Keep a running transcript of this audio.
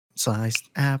Sliced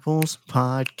Apples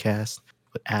podcast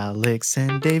with Alex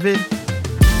and David.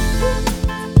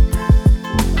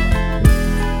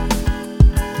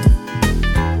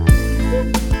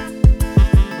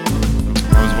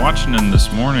 I was watching him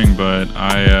this morning, but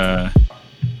I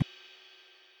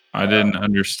didn't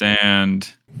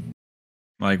understand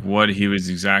like what he was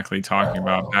exactly talking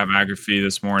about. Pat McAfee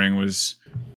this morning was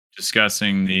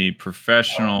discussing the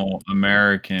Professional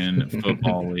American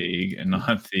Football League and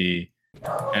not the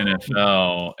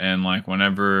NFL. And like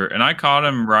and I caught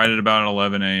him right at about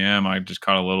 11 a.m. I just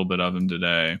caught a little bit of him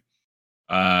today.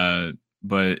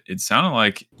 But it sounded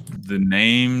like the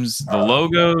names, the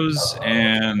logos,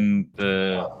 and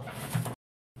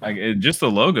just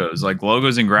the logos, like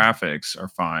logos and graphics are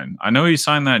fine. I know he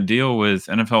signed that deal with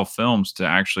NFL Films to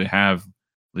actually have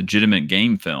legitimate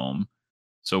game film.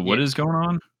 So what is going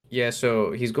on? Yeah,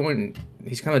 so he's kind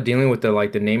of dealing with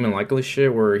the name and likeness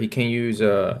shit where he can't use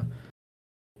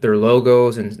their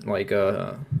logos and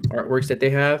artworks that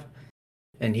they have.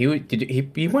 And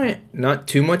he went not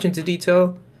too much into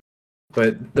detail,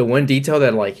 but the one detail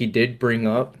that he did bring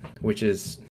up, which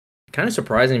is kind of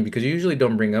surprising because you usually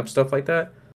don't bring up stuff like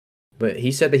that. But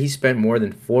he said that he spent more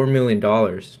than $4 million.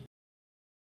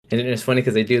 And it's funny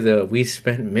because they do we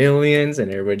spent millions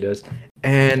and everybody does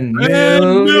and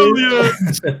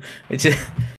millions. It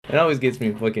always gets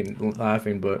me fucking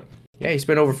laughing. But yeah, he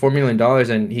spent over $4 million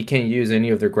and he can't use any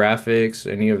of their graphics,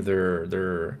 any of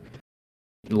their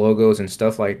logos and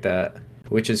stuff like that,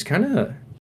 which is kind of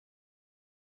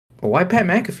why Pat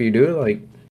McAfee, dude?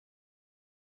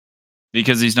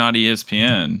 Because he's not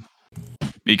ESPN.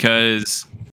 Because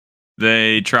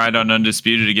they tried on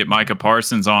Undisputed to get Micah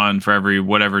Parsons on for every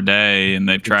whatever day, and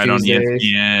they've tried on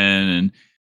ESPN, and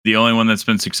the only one that's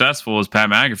been successful is Pat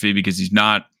McAfee because he's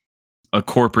not a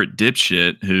corporate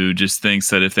dipshit who just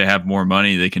thinks that if they have more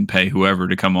money, they can pay whoever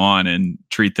to come on and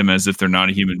treat them as if they're not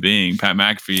a human being. Pat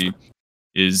McAfee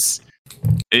it's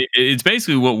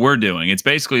basically what we're doing. It's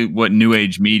basically what New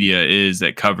Age media is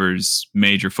that covers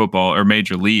major football or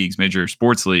major leagues, major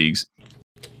sports leagues.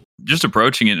 Just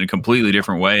approaching it in a completely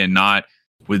different way and not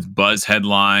with buzz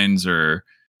headlines or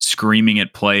screaming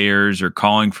at players or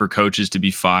calling for coaches to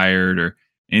be fired or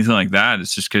anything like that.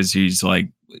 It's just because he is,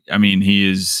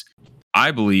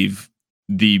 I believe,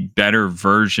 the better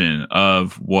version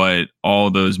of what all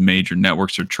those major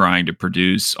networks are trying to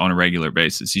produce on a regular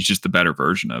basis. He's just the better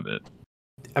version of it.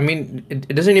 I mean,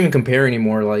 it doesn't even compare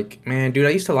anymore. Man, dude, I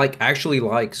used to actually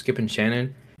like Skip and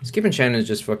Shannon. Skip and Shannon is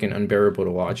just fucking unbearable to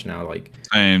watch now.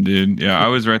 Same, dude. Yeah, I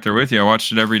was right there with you. I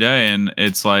watched it every day, and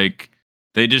it's like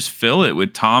they just fill it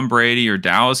with Tom Brady or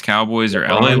Dallas Cowboys or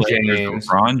LA Lakers or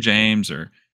LeBron James, and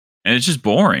it's just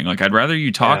boring. I'd rather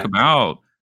you talk about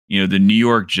the New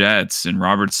York Jets and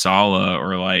Robert Saleh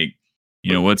or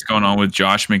what's going on with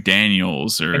Josh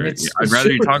McDaniels, or I'd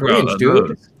rather you talk about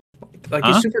those.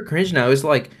 It's super cringe now. It's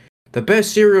the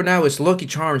best cereal now is Lucky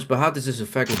Charms, but how does this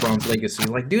affect LeBron's legacy?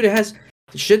 Dude, it has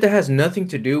shit that has nothing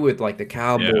to do with the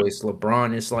Cowboys,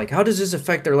 LeBron. It's how does this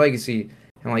affect their legacy?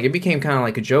 And it became kind of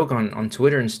a joke on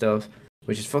Twitter and stuff,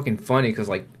 which is fucking funny because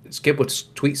Skip would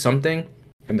tweet something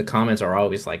and the comments are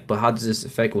always but how does this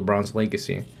affect LeBron's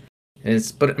legacy?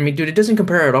 But I mean, dude, it doesn't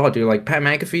compare at all, dude. Pat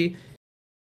McAfee,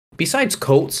 besides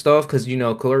Colts stuff, because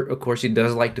of course he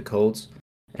does like the Colts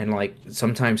and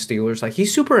sometimes Steelers.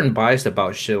 He's super unbiased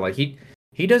about shit.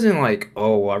 He doesn't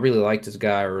oh, I really like this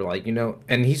guy or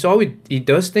and he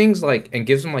does things and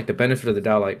gives him the benefit of the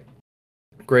doubt,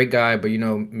 great guy, but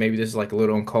maybe this is a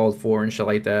little uncalled for and shit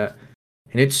like that.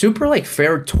 And it's super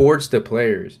fair towards the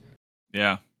players.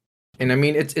 Yeah. And I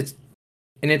mean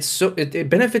it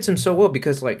benefits him so well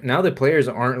because now the players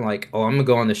aren't oh, I'm gonna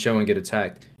go on the show and get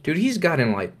attacked. Dude, he's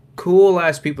gotten cool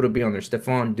ass people to be on there.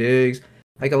 Stephon Diggs,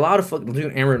 a lot of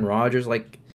dude, Aaron Rodgers,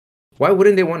 why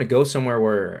wouldn't they want to go somewhere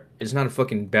where it's not a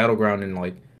fucking battleground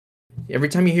and every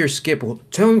time you hear Skip, well,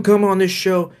 tell him to come on this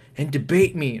show and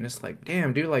debate me, and it's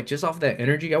damn, dude, just off that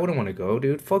energy, I wouldn't want to go,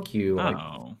 dude. Fuck you. I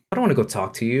don't want to go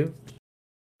talk to you,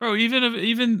 bro.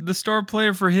 Even the star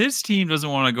player for his team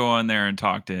doesn't want to go on there and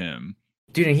talk to him,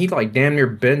 dude. And he damn near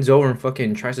bends over and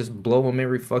fucking tries to blow him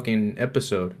every fucking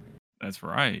episode. That's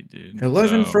right, dude.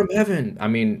 11 from heaven. I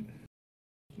mean,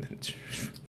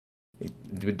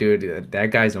 dude,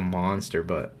 that guy's a monster,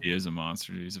 but he is a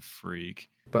monster. He's a freak.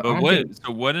 But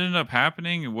what ended up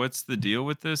happening? What's the deal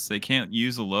with this? They can't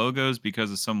use the logos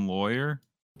because of some lawyer?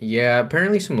 Yeah,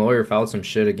 apparently some lawyer filed some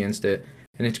shit against it.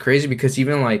 And it's crazy because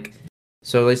even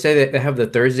so they say that they have the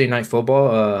Thursday night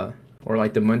football, or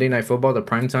the Monday night football, the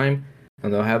prime time,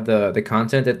 and they'll have the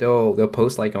content that they'll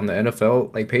post on the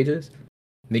NFL pages.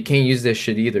 They can't use this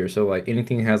shit either. So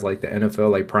anything has the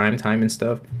NFL prime time and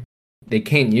stuff. they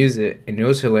can't use it, and it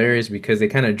was hilarious because they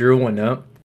kind of drew one up,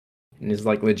 and it's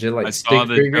like legit like I saw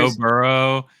stick figures.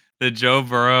 The Joe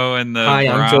Burrow and the Hi,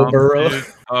 I'm Joe Browns, Burrow. dude.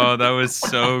 Oh, that was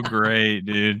so great,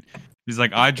 dude. He's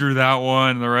like, I drew that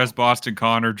one, and the rest Boston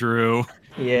Connor drew.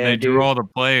 And Yeah, they drew dude. all the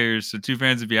players. So, two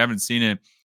fans, if you haven't seen it,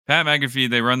 Pat McAfee,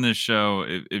 they run this show.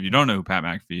 If you don't know who Pat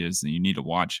McAfee is, then you need to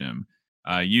watch him.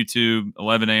 YouTube,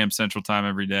 11 a.m. Central Time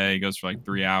every day. He goes for like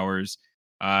 3 hours.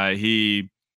 He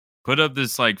put up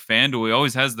this like FanDuel. He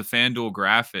always has the FanDuel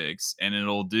graphics, and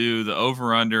it'll do the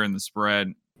over under and the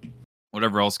spread,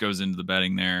 whatever else goes into the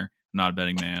betting there. I'm not a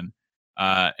betting man.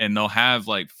 And they'll have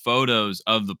like photos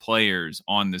of the players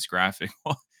on this graphic.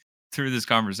 Through this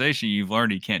conversation, you've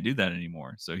learned he can't do that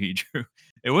anymore. So he drew,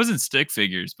 it wasn't stick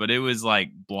figures, but it was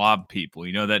like blob people,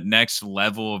 you know, that next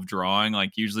level of drawing.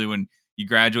 Like usually when you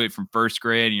graduate from first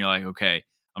grade and you're like, okay,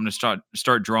 I'm going to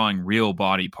start drawing real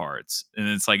body parts. And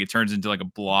it's like, it turns into like a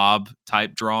blob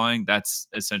type drawing. That's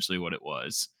essentially what it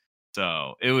was.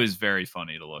 So it was very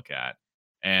funny to look at.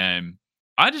 And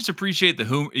I just appreciate the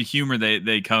humor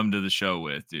they come to the show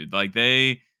with, dude. Like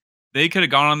they could have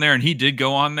gone on there, and he did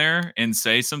go on there and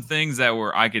say some things that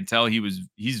were I could tell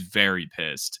he's very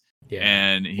pissed. Yeah.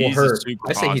 And Well, he's a hurt. super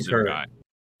I say he's positive hurt. guy.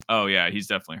 Oh yeah, he's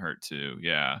definitely hurt too.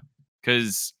 Yeah.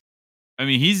 Cuz I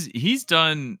mean, he's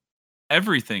done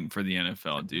everything for the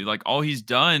NFL, dude. Like all he's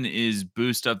done is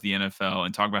boost up the NFL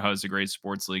and talk about how it's the greatest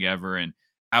sports league ever and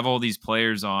have all these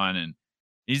players on, and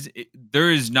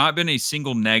there has not been a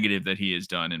single negative that he has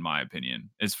done, in my opinion.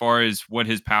 As far as what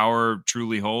his power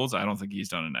truly holds, I don't think he's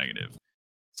done a negative.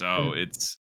 So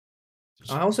it's.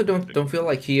 I also don't feel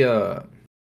like he I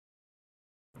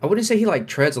wouldn't say he like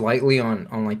treads lightly on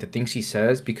like the things he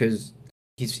says, because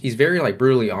he's very like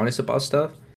brutally honest about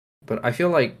stuff. But I feel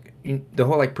like the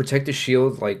whole like protect the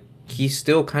shield, like he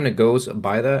still kind of goes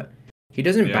by that. He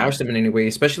doesn't Yeah. bash them in any way,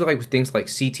 especially like with things like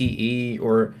CTE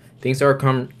or things that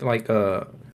are like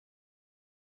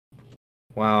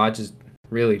wow, I just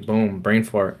really boom brain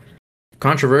fart.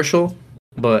 Controversial,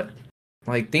 but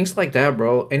like things like that,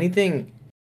 bro. Anything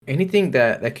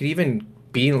that could even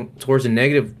be towards a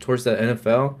negative towards the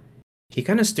NFL, he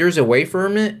kind of steers away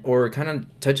from it or kind of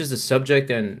touches the subject,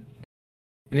 and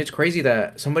it's crazy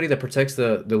that somebody that protects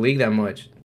the league that much,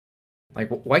 like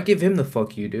why give him the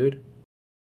fuck you, dude?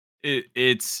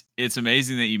 It's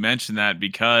amazing that you mentioned that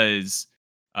because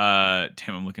damn,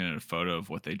 I'm looking at a photo of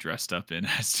what they dressed up in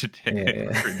as today.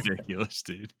 Yeah. Ridiculous,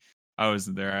 dude. I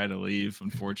wasn't there. I had to leave,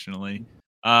 unfortunately.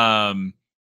 But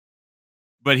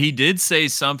he did say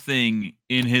something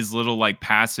in his little like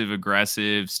passive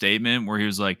aggressive statement where he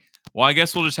was like, well, I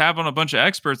guess we'll just have on a bunch of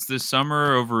experts this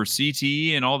summer over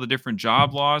CTE and all the different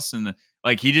job loss. And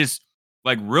like he just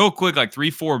like real quick, like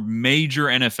 3-4 major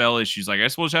NFL issues. Like, I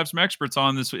guess we'll just have some experts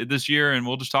on this year and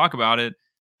we'll just talk about it,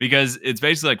 because it's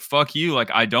basically like, fuck you. Like,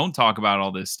 I don't talk about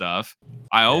all this stuff.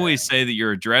 I always say that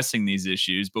you're addressing these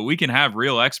issues, but we can have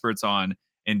real experts on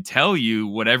and tell you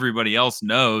what everybody else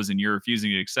knows and you're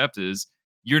refusing to accept is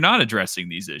you're not addressing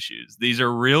these issues. These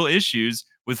are real issues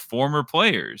with former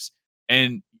players.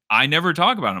 And I never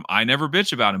talk about them. I never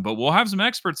bitch about them, but we'll have some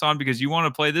experts on because you want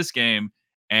to play this game.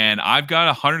 And I've got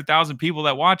 100,000 people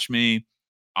that watch me.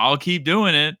 I'll keep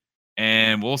doing it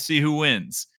and we'll see who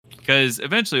wins. Because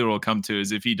eventually what it'll come to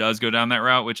is if he does go down that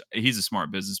route, which he's a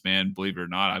smart businessman, believe it or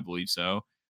not, I believe so.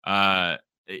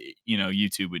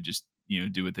 YouTube would just,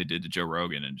 do what they did to Joe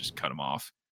Rogan and just cut him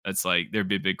off. That's like they're a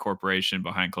big corporation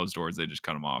behind closed doors. They just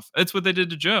cut him off. That's what they did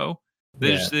to Joe.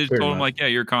 They just told him like, yeah,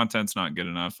 your content's not good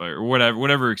enough or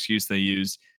whatever excuse they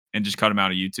use, and just cut him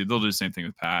out of YouTube. They'll do the same thing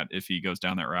with Pat if he goes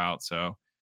down that route. So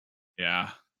yeah,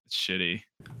 it's shitty.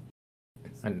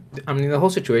 And I mean the whole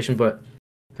situation, but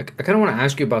I kind of want to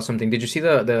ask you about something. Did you see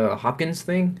the Hopkins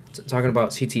thing talking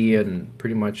about CTE and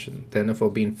pretty much the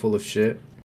NFL being full of shit?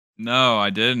 No, I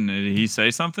didn't. Did he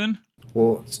say something?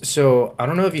 Well, so I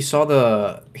don't know if you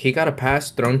saw he got a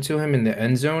pass thrown to him in the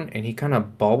end zone and he kind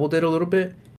of bobbled it a little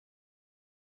bit,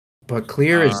 but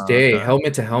clear as day, Okay.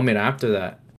 helmet to helmet after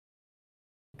that,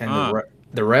 and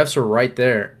the refs were right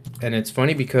there. And it's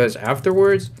funny because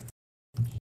afterwards,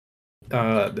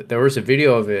 there was a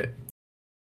video of it,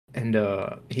 and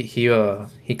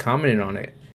he commented on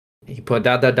it. He put ...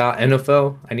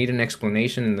 NFL. I need an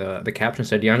explanation. And the caption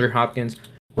said DeAndre Hopkins,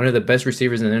 one of the best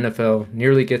receivers in the NFL,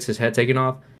 nearly gets his head taken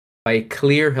off by a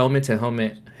clear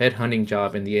helmet-to-helmet head-hunting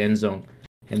job in the end zone,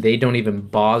 and they don't even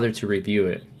bother to review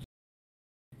it.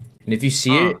 And if you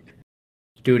see it,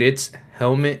 dude, it's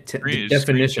helmet to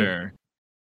definition.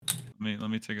 Let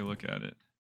me take a look at it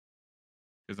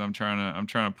because I'm trying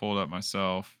to pull it up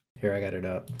myself. Here, I got it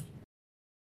up.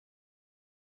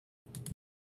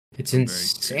 It's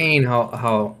insane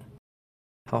how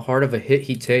how hard of a hit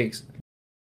he takes.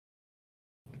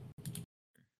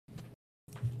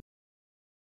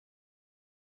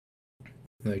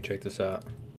 Let me check this out.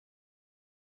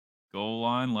 Goal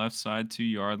line, left side,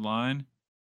 2-yard line.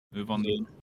 Move on the.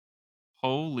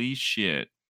 Holy shit!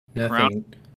 Nothing.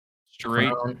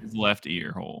 Straight Crown. to his left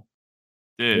ear hole,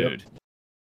 dude. Yep.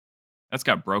 That's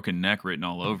got broken neck written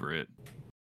all over it.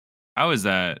 How is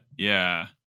that? Yeah.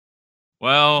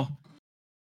 Well,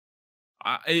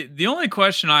 the only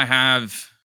question I have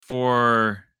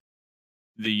for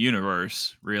the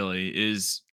universe really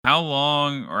is how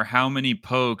long or how many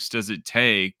pokes does it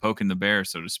take, poking the bear,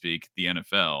 so to speak, the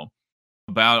NFL,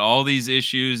 about all these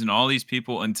issues and all these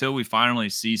people until we finally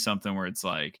see something where it's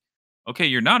like, okay,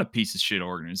 you're not a piece of shit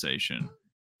organization.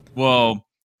 Well,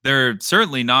 they're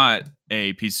certainly not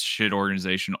a piece of shit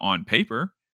organization on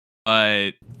paper,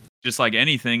 but just like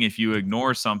anything, if you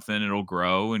ignore something, it'll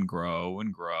grow and grow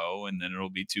and grow, and then it'll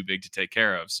be too big to take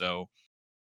care of. So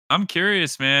I'm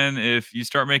curious, man, if you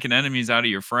start making enemies out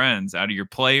of your friends, out of your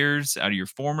players, out of your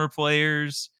former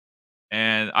players.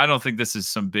 And I don't think this is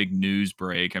some big news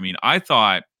break. I mean, I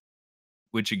thought,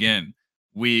 which again,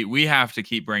 we have to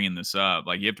keep bringing this up.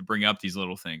 Like, you have to bring up these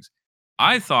little things.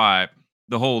 I thought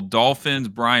the whole Dolphins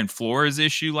Brian Flores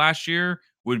issue last year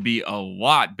would be a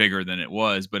lot bigger than it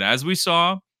was. But as we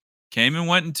saw, came and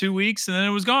went in 2 weeks, and then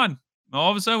it was gone.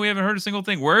 All of a sudden, we haven't heard a single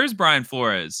thing. Where is Brian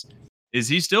Flores? Is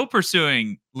he still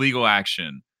pursuing legal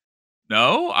action?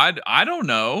 No, I don't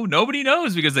know. Nobody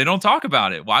knows because they don't talk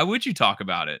about it. Why would you talk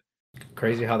about it?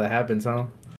 Crazy how that happens, huh?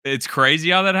 It's crazy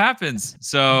how that happens.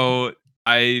 So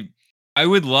I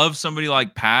would love somebody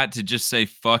like Pat to just say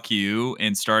fuck you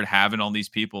and start having all these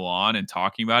people on and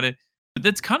talking about it. But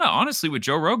that's kind of honestly what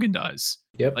Joe Rogan does.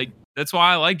 Yep. Like, that's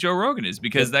why I like Joe Rogan, is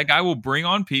because that guy will bring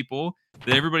on people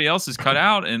that everybody else has cut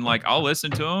out, and like I'll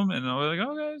listen to him and I'll be like,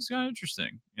 okay, it's kind of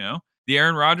interesting. You know, the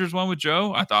Aaron Rodgers one with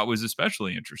Joe I thought was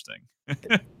especially interesting.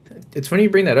 It's funny you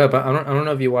bring that up. I don't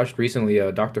know if you watched recently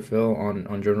Dr. Phil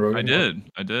on Joe Rogan.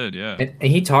 I did, yeah. And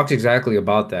he talks exactly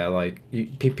about that. Like,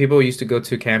 people used to go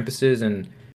to campuses and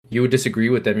you would disagree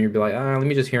with them. You'd be like, let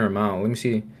me just hear him out. Let me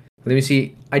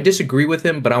see. I disagree with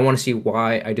him, but I want to see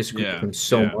why I disagree with him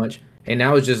so much. And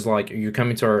now it's just like, you're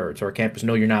coming to our campus.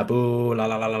 No, you're not. Boo, la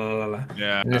la la la la la.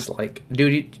 Yeah. And it's like,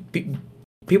 dude,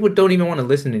 people don't even want to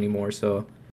listen anymore. So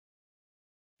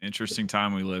interesting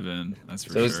time we live in. That's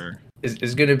for sure.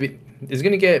 It's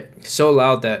gonna get so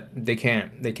loud that they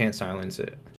can't silence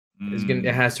it.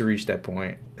 It has to reach that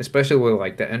point, especially with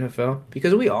like the NFL,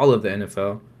 because we all love the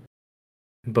NFL,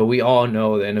 but we all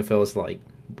know the NFL is like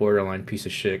borderline piece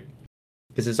of shit,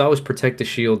 because it's always protect the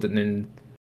shield, and then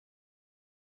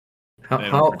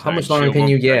how much longer can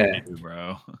you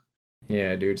bro?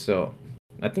 Yeah, dude. So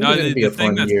I think it's gonna be a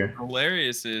fun year.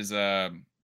 Hilarious is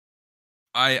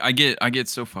I get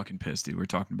so fucking pissed, dude. We're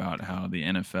talking about how the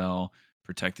NFL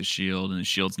protect the shield, and the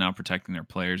shield's now protecting their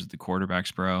players at the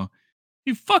quarterbacks, bro.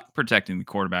 You fuck protecting the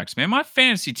quarterbacks, man. My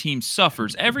fantasy team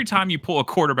suffers every time you pull a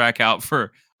quarterback out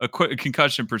for a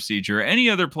concussion procedure, or any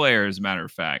other player, as a matter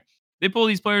of fact. They pull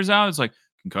these players out, it's like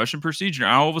concussion procedure,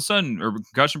 all of a sudden, or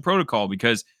concussion protocol,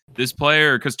 because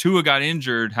because Tua got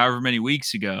injured however many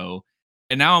weeks ago,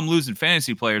 and now I'm losing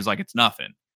fantasy players like it's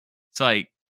nothing. It's like,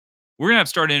 we're going to have to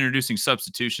start introducing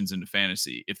substitutions into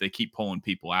fantasy if they keep pulling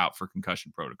people out for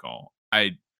concussion protocol.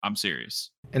 I'm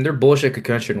serious. And they're bullshit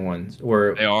concussion ones.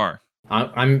 Where they are.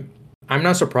 I'm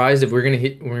not surprised if we're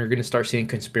gonna start seeing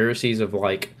conspiracies of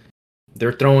like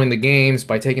they're throwing the games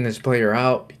by taking this player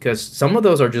out, because some of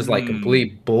those are just like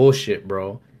complete bullshit,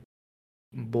 bro.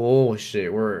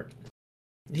 Bullshit. Where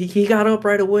he got up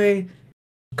right away.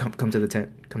 Come to the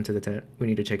tent. Come to the tent. We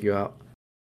need to check you out.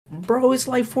 Bro, it's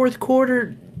like fourth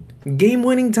quarter,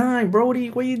 game-winning time, bro. What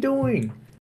are you doing?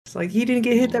 It's like he didn't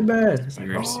get hit that bad. It's like,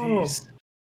 oh,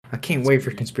 I can't wait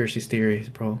for conspiracy theories,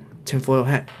 bro. Tinfoil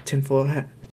hat. Tinfoil hat.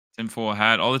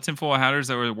 All the tinfoil hatters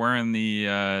that were wearing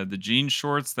the jean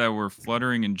shorts that were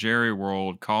fluttering in Jerry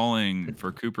World, calling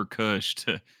for Cooper Kush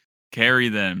to carry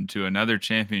them to another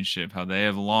championship. How they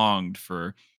have longed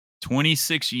for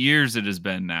 26 years. It has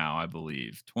been now, I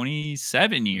believe,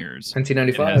 27 years.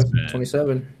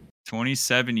 1995.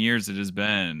 27 years it has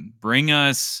been. Bring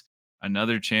us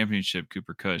another championship,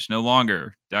 Cooper Kush. No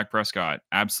longer. Dak Prescott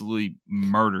absolutely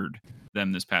murdered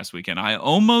them this past weekend. I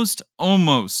almost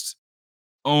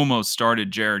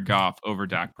started Jared Goff over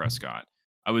Dak Prescott.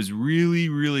 I was really,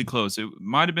 really close. It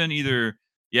might have been it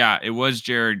was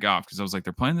Jared Goff, because I was like,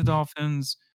 they're playing the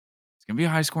Dolphins. It's going to be a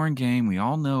high-scoring game. We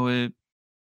all know it.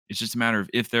 It's just a matter of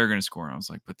if they're going to score. And I was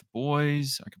like, but the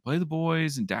boys, I can play the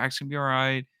boys, and Dak's going to be all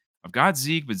right. I've got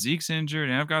Zeke, but Zeke's injured,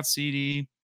 and I've got CD.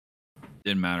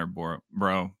 Didn't matter,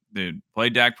 bro. dude,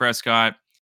 played Dak Prescott.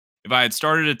 If I had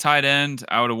started a tight end,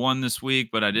 I would have won this week,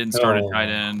 but I didn't start a tight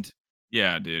end.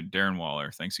 Yeah, dude, Darren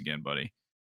Waller. Thanks again, buddy.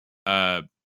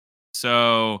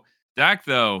 So Dak,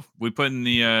 though, we put in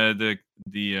the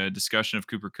discussion of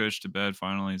Cooper Kush to bed.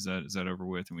 Finally, is that over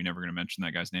with? And we're never going to mention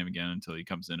that guy's name again until he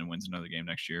comes in and wins another game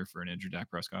next year for an injured Dak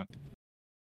Prescott.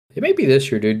 It may be this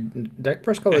year, dude. Dak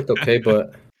Prescott looked okay,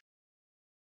 but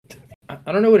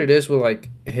I don't know what it is with like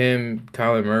him,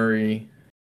 Kyler Murray.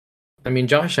 I mean,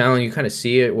 Josh Allen, you kind of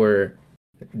see it where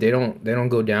they don't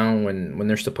go down when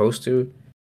they're supposed to,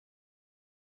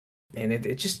 and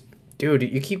it just, dude,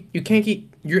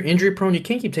 you're injury prone. You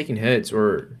can't keep taking hits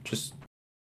or just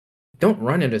don't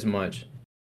run it as much.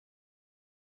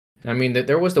 I mean,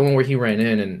 there was the one where he ran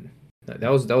in, and that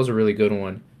was a really good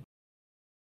one.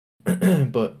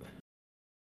 But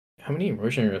how many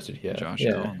rushing yards did he have? Josh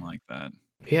Allen like that.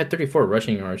 He had 34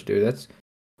 rushing yards, dude.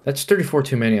 That's 34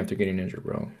 too many after getting injured,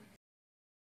 bro.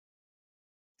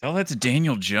 Tell that to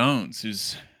Daniel Jones,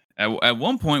 who's at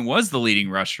one point was the leading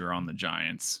rusher on the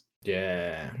Giants.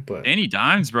 Yeah, but Danny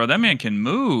Dimes, bro, that man can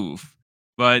move.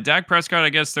 But Dak Prescott, I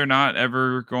guess they're not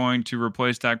ever going to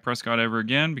replace Dak Prescott ever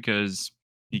again because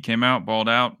he came out, balled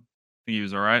out. I think he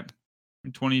was all right.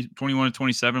 21 to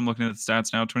 27. I'm looking at the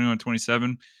stats now. 21 to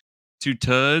 27. 2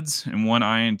 tuds and 1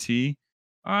 INT.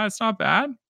 It's not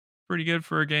bad. Pretty good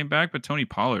for a game back. But Tony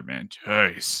Pollard, man,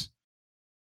 jeez.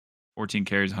 14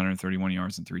 carries, 131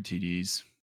 yards, and 3 TDs.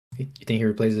 You think he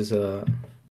replaces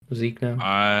Zeke now?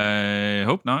 I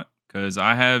hope not, because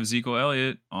I have Ezekiel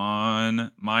Elliott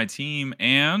on my team,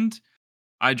 and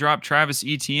I dropped Travis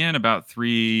Etienne about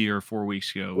 3 or 4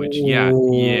 weeks ago. Which, yep.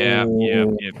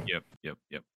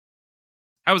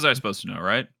 How was I supposed to know,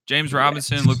 right? James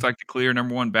Robinson looked like the clear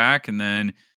number 1 back, and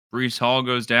then Breece Hall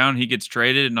goes down. He gets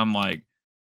traded, and I'm like,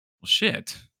 well,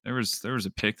 shit. There was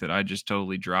a pick that I just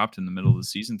totally dropped in the middle of the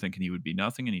season thinking he would be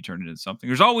nothing, and he turned into something.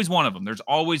 There's always one of them. There's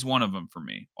always one of them for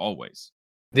me. Always.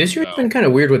 This year's been kind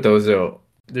of weird with those, though.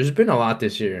 There's been a lot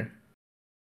this year.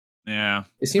 Yeah.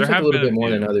 It seems like a little bit more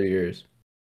than other years.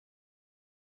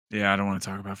 Yeah, I don't want to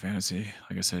talk about fantasy.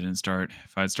 Like I said, I didn't start.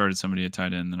 If I had started somebody at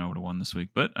tight end, then I would have won this week,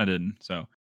 but I didn't. So,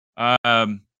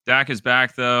 Dak is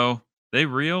back, though. They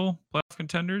real playoff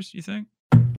contenders, you think?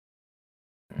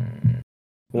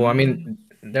 Well, I mean,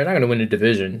 they're not going to win a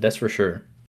division. That's for sure.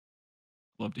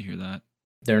 Love to hear that.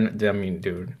 I mean,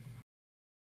 dude.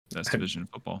 Best division of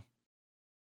football.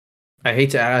 I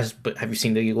hate to ask, but have you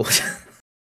seen the Eagles?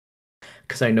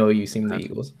 Because I know you've seen the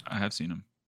Eagles. I have seen them.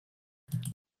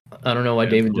 I don't know why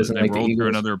David doesn't like the Eagles. Through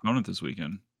another opponent this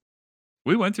weekend.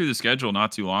 We went through the schedule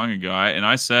not too long ago, and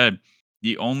I said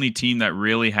the only team that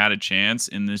really had a chance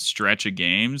in this stretch of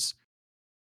games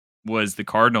was the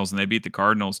Cardinals, and they beat the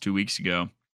Cardinals 2 weeks ago.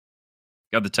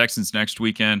 Got the Texans next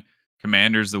weekend,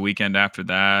 Commanders the weekend after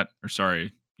that.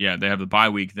 They have the bye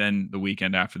week, then the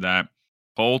weekend after that.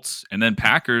 Colts, and then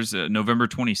Packers November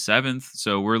 27th.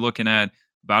 So we're looking at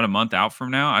about a month out from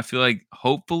now. I feel like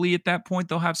hopefully at that point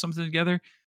they'll have something together.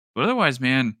 But otherwise,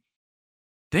 man,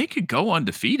 they could go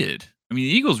undefeated. I mean,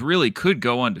 the Eagles really could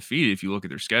go undefeated if you look at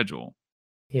their schedule.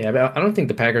 Yeah, but I don't think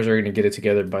the Packers are going to get it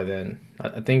together by then.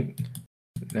 I think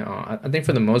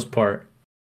for the most part,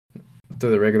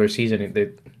 through the regular season,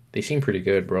 they seem pretty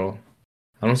good, bro.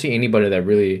 I don't see anybody that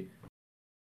really.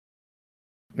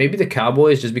 Maybe the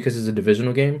Cowboys, just because it's a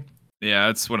divisional game. Yeah,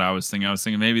 that's what I was thinking. I was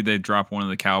thinking maybe they'd drop one of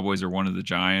the Cowboys or one of the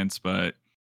Giants, but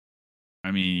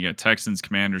I mean, you got Texans,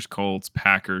 Commanders, Colts,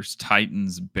 Packers,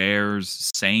 Titans, Bears,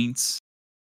 Saints,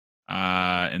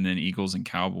 and then Giants and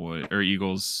Cowboys.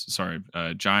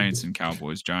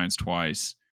 Giants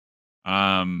twice.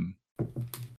 I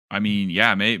mean,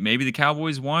 yeah, maybe the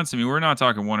Cowboys once. I mean, we're not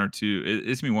talking 1 or 2.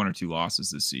 It's gonna be 1 or 2 losses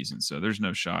this season, so there's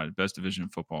no shot. Best division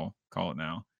of football. Call it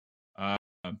now.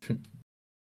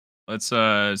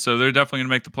 So they're definitely gonna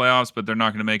make the playoffs, but they're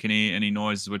not gonna make any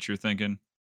noise. Is what you're thinking?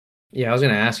 Yeah, I was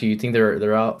gonna ask you. You think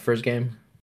they're out first game?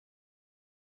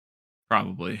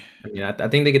 Probably. I mean, I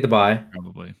think they get the bye.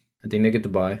 Probably. I think they get the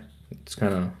bye. It's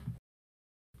kind of,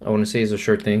 I want to say it's a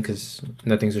sure thing because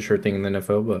nothing's a sure thing in the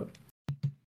NFL, but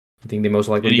I think they most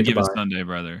likely get the bye. Any given Sunday,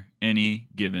 brother. Any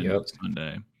given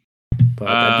Sunday. But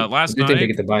I think they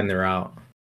get the bye and they're out.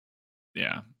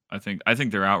 Yeah, I think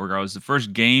they're out regardless. The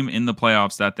first game in the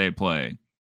playoffs that they play,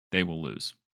 they will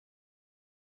lose.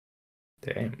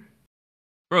 Damn.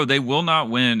 Bro, they will not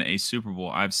win a Super Bowl.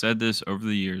 I've said this over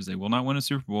the years. They will not win a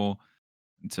Super Bowl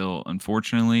until,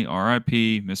 unfortunately,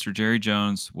 RIP, Mr. Jerry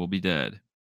Jones will be dead.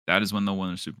 That is when they'll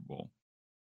win a Super Bowl.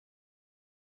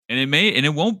 And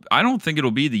it won't, I don't think it'll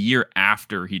be the year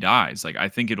after he dies. Like, I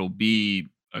think it'll be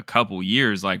a couple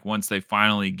years, like once they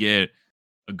finally get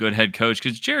a good head coach,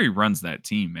 because Jerry runs that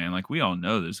team, man. Like, we all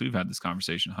know this. We've had this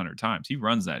conversation 100 times. He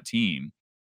runs that team.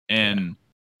 And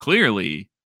clearly,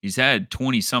 he's had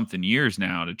 20-something years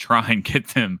now to try and get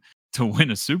them to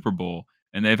win a Super Bowl.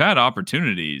 And they've had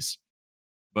opportunities,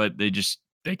 but they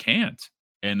can't.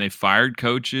 And they fired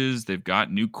coaches. They've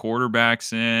got new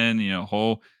quarterbacks in,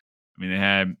 they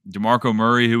had DeMarco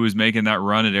Murray, who was making that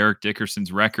run at Eric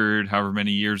Dickerson's record however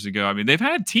many years ago. I mean, they've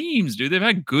had teams, dude. They've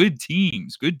had good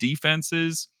teams, good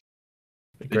defenses.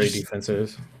 Great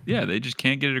defenses. Yeah, they just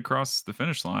can't get it across the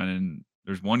finish line. And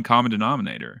there's one common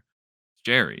denominator. It's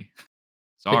Jerry.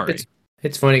 Sorry.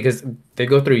 It's funny because they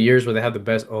go through years where they have the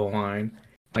best O-line.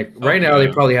 Like, right now, they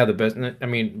probably have the best. I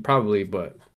mean, probably,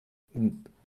 but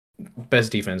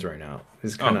best defense right now.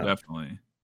 It's kind of definitely.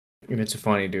 It's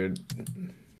funny, dude.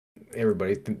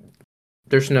 Everybody,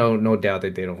 there's no doubt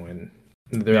that they don't win.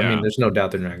 I mean, there's no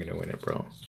doubt they're not going to win it, bro.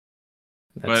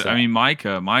 I mean,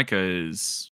 Micah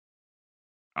is.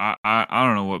 I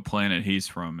don't know what planet he's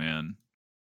from, man.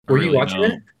 Were you watching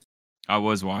it? I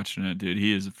was watching it, dude.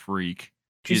 He is a freak.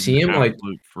 Did you see him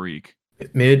freak?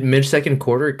 Mid second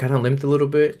quarter, it kind of limped a little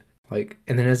bit, and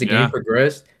then as the game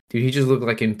progressed, dude, he just looked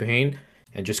like in pain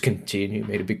and just continued,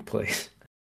 made a big play.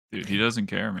 Dude, he doesn't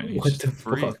care, man. He's what the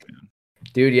freak, fuck, man.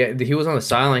 Dude? Yeah, he was on the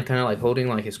sideline, kind of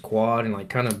holding his quad and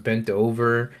kind of bent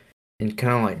over and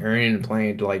kind of earning and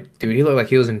playing. Dude, he looked like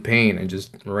he was in pain and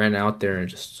just ran out there and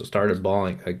just started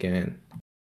balling again.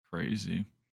 Crazy.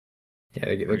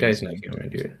 Yeah, the guy's not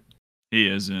good, dude. He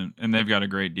isn't, and they've got a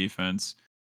great defense.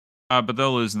 But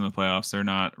they'll lose in the playoffs. They're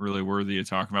not really worthy of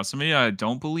talking about. Somebody I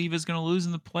don't believe is going to lose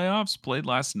in the playoffs played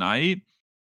last night.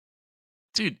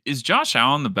 Dude, is Josh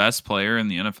Allen the best player in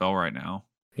the NFL right now?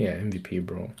 Yeah, MVP,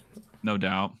 bro. No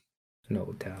doubt.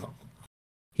 No doubt.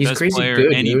 He's best crazy player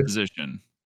good, any dude. position.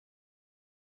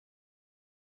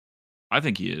 I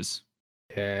think he is.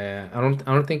 Yeah, I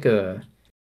don't think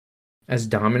as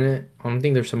dominant. I don't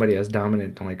think there's somebody as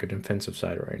dominant on a defensive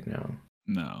side right now.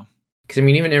 No. Because I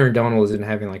mean, even Aaron Donald isn't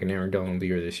having an Aaron Donald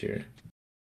year this year.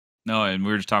 No, and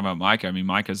we were just talking about Micah. I mean,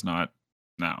 Micah's not.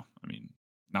 No, I mean,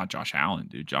 not Josh Allen,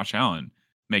 dude. Josh Allen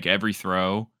make every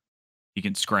throw. He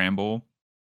can scramble.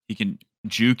 He can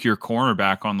juke your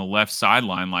cornerback on the left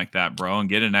sideline like that, bro, and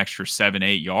get an extra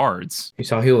 7-8 yards. You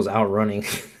saw he was outrunning.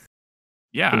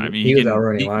 Yeah, I mean, he was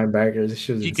outrunning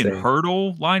linebackers. He can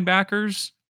hurdle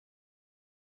linebackers.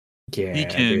 Yeah, he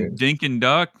can dink and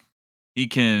duck. He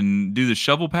can do the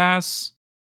shovel pass.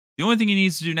 The only thing he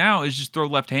needs to do now is just throw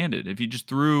left-handed. If he just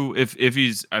threw, if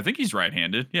he's, I think he's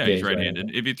right-handed. Yeah, he's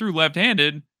right-handed. If he threw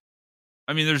left-handed,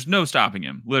 I mean, there's no stopping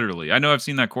him. Literally, I know I've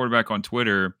seen that quarterback on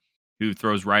Twitter who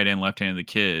throws right and left-handed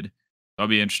kid. I'll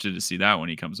be interested to see that when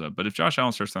he comes up. But if Josh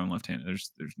Allen starts throwing left-handed,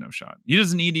 there's no shot. He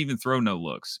doesn't need to even throw no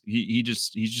looks. He's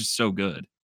just so good.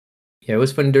 Yeah, it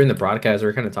was funny during the broadcast. We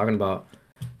were kind of talking about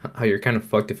how you're kind of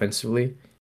fucked defensively.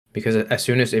 Because as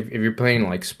soon as if you're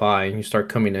playing spy and you start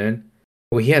coming in,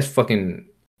 well, he has fucking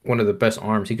one of the best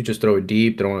arms. He could just throw it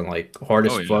deep, throw it hard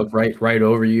as fuck, right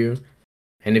over you.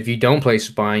 And if you don't play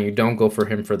spy and you don't go for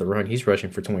him for the run, he's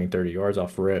rushing for 20, 30 yards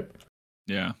off rip.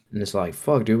 Yeah. And it's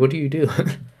fuck, dude, what do you do?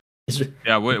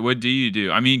 Yeah, what do you do?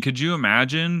 I mean, could you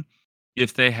imagine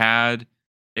if they had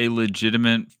a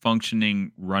legitimate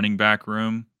functioning running back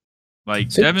room?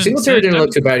 Singletary didn't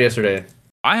look too bad yesterday.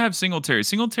 I have Singletary.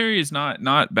 Singletary is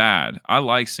not bad. I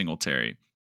like Singletary.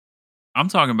 I'm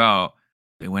talking about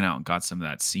they went out and got some of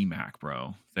that C-Mac,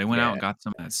 bro. They went out and got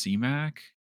some of that C-Mac.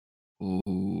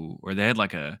 Ooh, or they had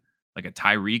like a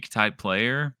Tyreek type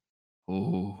player.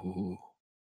 Ooh.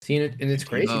 See, and it's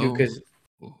crazy, dude, because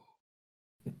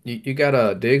you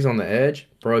got Diggs on the edge,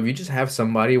 bro. If you just have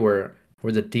somebody where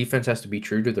the defense has to be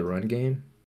true to the run game,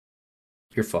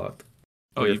 you're fucked.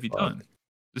 You'd be done.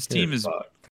 This team is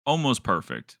almost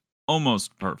perfect.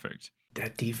 Almost perfect.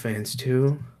 That defense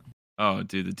too. Oh,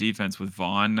 dude, the defense with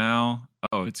Vaughn now.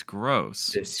 Oh, it's gross.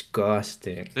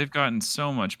 Disgusting. They've gotten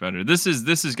so much better. This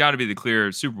has got to be the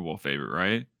clear Super Bowl favorite,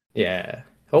 right? Yeah.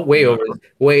 Oh, way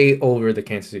over the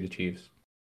Kansas City Chiefs.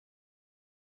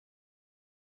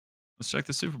 Let's check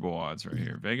the Super Bowl odds right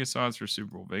here. Vegas odds for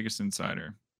Super Bowl. Vegas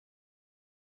Insider.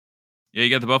 Yeah, you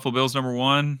got the Buffalo Bills number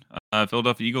 1,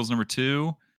 Philadelphia Eagles number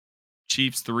 2,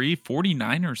 Chiefs 3,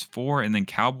 49ers 4, and then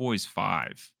Cowboys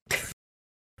 5.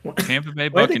 Tampa Bay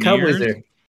Buccaneers.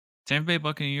 Tampa Bay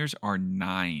Buccaneers are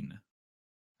 9.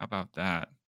 How about that?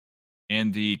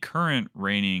 And the current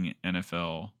reigning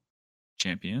NFL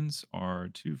champions are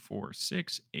 2, 4,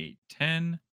 6, 8,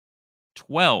 10,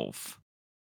 12.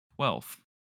 12.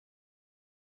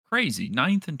 Crazy.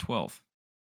 9th and 12th.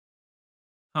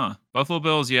 Huh. Buffalo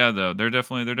Bills, yeah, though. They're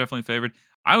definitely favored.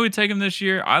 I would take them this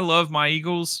year. I love my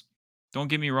Eagles. Don't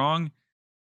get me wrong.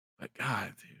 But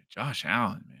God, dude, Josh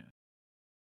Allen, man.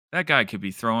 That guy could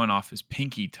be throwing off his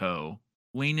pinky toe,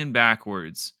 leaning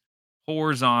backwards,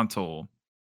 horizontal,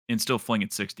 and still fling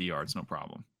it 60 yards, no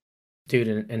problem. Dude,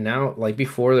 and now, like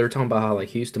before, they were talking about how like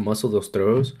he used to muscle those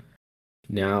throws.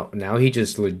 Now he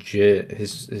just legit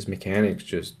his mechanics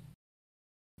just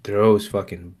throws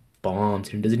fucking bombs.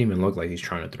 It doesn't even look like he's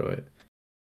trying to throw it.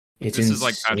 It's This insane, is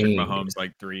like Patrick Mahomes dude.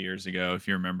 like 3 years ago, if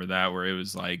you remember that, where it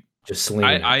was like Just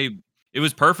slinging it. it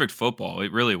was perfect football.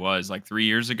 It really was. Like 3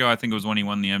 years ago, I think it was when he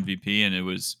won the MVP, and it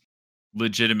was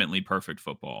legitimately perfect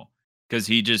football because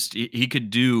he could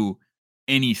do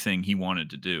anything he wanted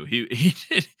to do.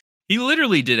 He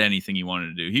literally did anything he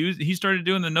wanted to do. He started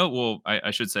doing the note. Well,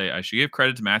 I should say I should give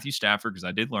credit to Matthew Stafford because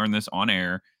I did learn this on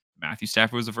air. Matthew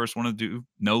Stafford was the first one to do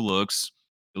no looks,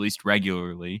 at least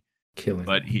regularly. Killing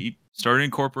But it. he started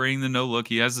incorporating the no look.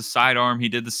 He has the sidearm. He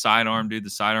did the sidearm, dude. The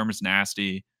sidearm is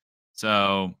nasty.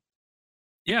 So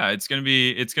yeah, it's gonna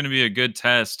be a good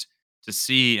test to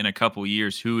see in a couple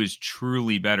years who is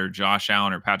truly better, Josh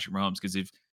Allen or Patrick Mahomes. Because if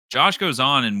Josh goes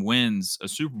on and wins a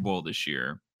Super Bowl this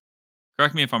year,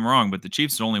 correct me if I'm wrong, but the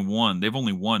Chiefs have only won. They've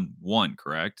only won one,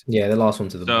 correct? Yeah, they lost one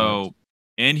to the Bucks. So,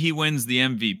 and he wins the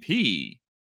MVP.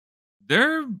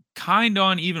 They're kind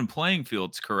on even playing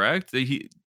fields, correct?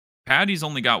 Patty's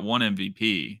only got one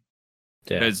MVP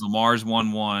Yeah. because Lamar's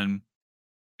won one,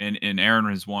 and Aaron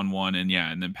has won one,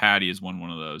 and then Patty has won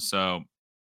one of those. So,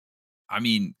 I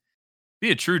mean, be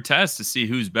a true test to see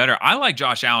who's better. I like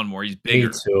Josh Allen more. He's bigger.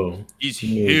 Me too. He's Me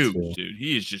huge, too. dude.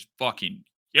 He is just fucking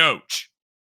huge.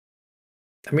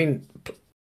 I mean,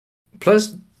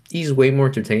 plus he's way more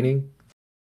entertaining.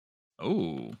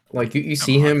 Oh, Like you I'm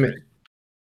see him. hungry.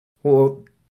 Well,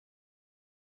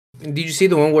 did you see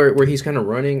the one where he's kind of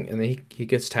running and then he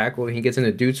gets tackled and he gets in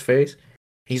a dude's face?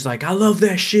 He's like, I love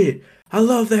that shit. I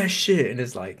love that shit. And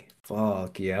it's like,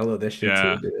 fuck yeah, I love that shit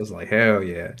Yeah. too. Dude. It's like, hell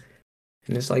yeah.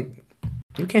 And it's like,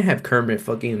 you can't have Kermit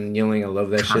fucking yelling, I love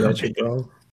that shit at you, bro.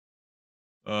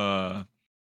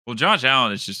 Well, Josh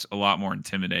Allen is just a lot more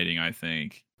intimidating, I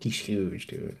think. He's huge,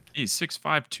 dude. He's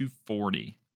 6'5",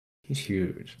 240. He's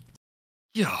huge.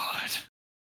 God.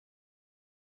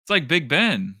 It's like Big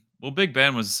Ben. Well, Big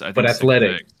Ben was, I think, But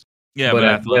athletic. 6'6". Yeah, but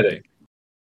athletic.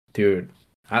 Dude,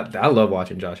 I love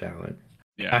watching Josh Allen.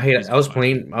 Yeah, I hate he's it. I was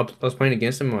fun. playing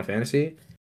against him in my fantasy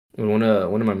in one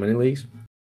of my money leagues.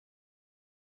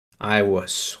 I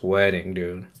was sweating,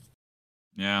 dude.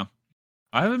 Yeah,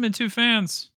 I haven't been too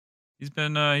fans. He's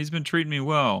been treating me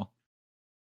well.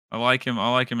 I like him.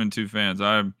 I like him in two fans.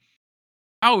 I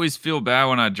always feel bad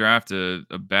when I draft a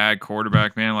bad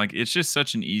quarterback, man. Like it's just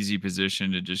such an easy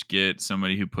position to just get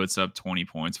somebody who puts up 20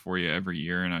 points for you every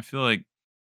year. And I feel like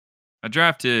I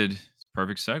drafted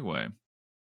perfect segue.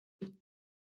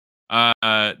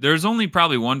 There's only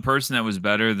probably one person that was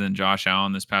better than Josh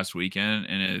Allen this past weekend,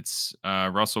 and it's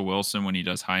Russell Wilson when he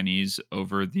does high knees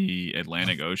over the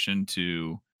Atlantic Ocean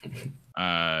to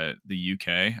the UK.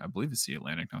 I believe it's the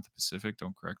Atlantic, not the Pacific.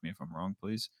 Don't correct me if I'm wrong,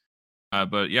 please.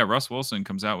 But yeah, Russ Wilson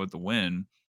comes out with the win.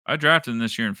 I drafted him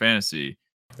this year in fantasy.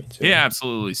 He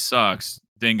absolutely sucks.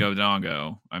 Dingo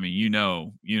dongo. I mean, you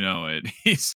know it.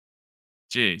 He's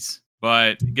jeez.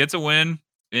 But gets a win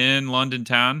in London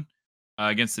town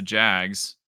against the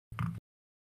Jags.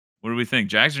 What do we think?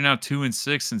 Jags are now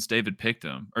 2-6 since David picked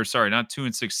them. Or sorry, not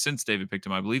 2-6 since David picked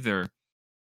them. I believe they're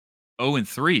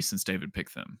 0-3 since David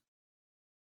picked them.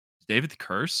 Is David the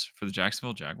curse for the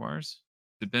Jacksonville Jaguars?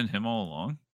 Has it been him all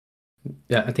along?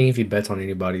 Yeah, I think if he bets on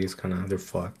anybody, it's kind of they're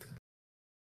fucked.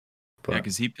 But,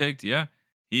 because he picked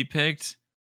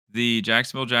the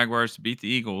Jacksonville Jaguars to beat the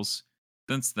Eagles.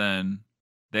 Since then,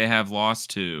 they have lost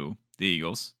to the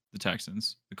Eagles, the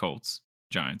Texans, the Colts,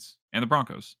 Giants, and the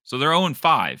Broncos. So they're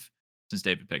 0-5 since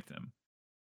David picked them.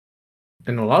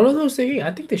 And a lot of those,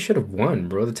 I think they should have won,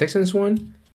 bro. The Texans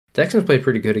won. Texans played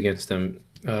pretty good against them.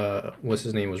 What's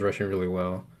his name was rushing really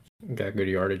well. Got good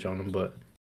yardage on him, but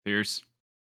Pierce.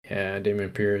 Yeah,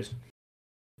 Dameon Pierce.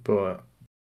 But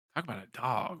talk about a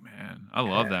dog, man. I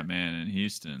love that man in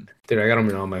Houston. Dude, I got him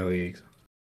in all my leagues.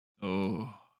 Oh,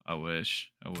 I wish.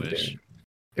 Dude.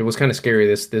 It was kind of scary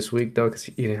this week though, because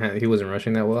he wasn't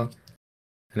rushing that well.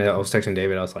 And I was texting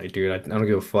David. I was like, dude, I don't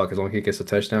give a fuck as long as he gets a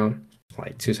touchdown.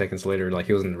 Like 2 seconds later, like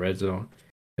he was in the red zone.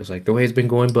 It was like the way it's been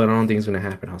going, but I don't think it's gonna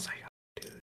happen. I was like, oh,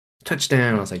 dude,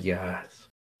 touchdown. I was like, yes.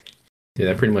 Dude,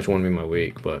 that pretty much won me my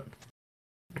week, but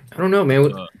I don't know,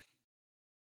 man.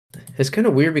 It's kind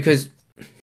of weird because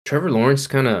Trevor Lawrence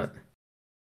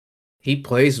he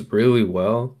plays really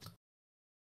well.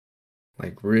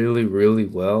 Like really, really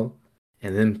well.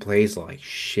 And then plays like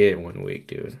shit 1 week,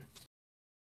 dude.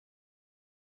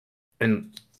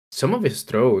 And some of his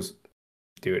throws,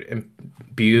 dude, and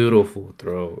beautiful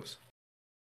throws.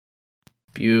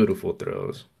 Beautiful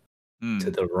throws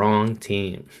to the wrong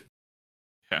team.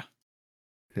 Yeah.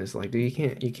 It's like, dude,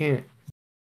 you can't.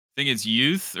 Think it's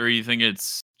youth, or you think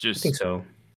it's just? I think so.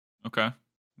 Okay.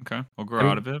 We'll grow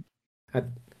out of it. I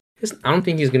don't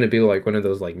think he's gonna be like one of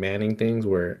those like Manning things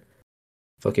where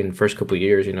fucking first couple of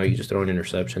years, you just throw in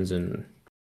interceptions, and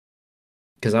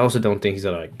because I also don't think he's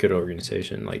at a good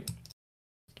organization. Like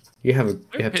you have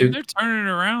two. They're turning it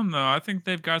around though. I think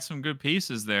they've got some good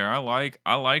pieces there. I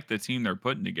like the team they're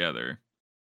putting together.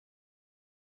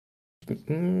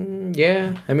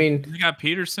 Yeah, I mean, they got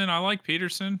Peterson. I like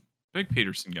Peterson. Big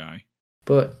Peterson guy.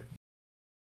 But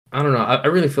I don't know. I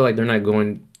really feel like they're not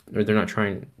going, or they're not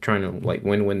trying to like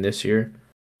win this year.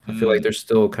 I feel like they're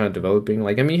still kind of developing.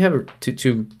 Like, I mean, you have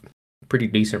two pretty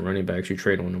decent running backs. You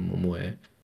trade one of them away.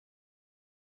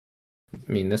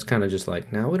 I mean, that's kind of just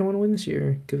like, now we don't want to win this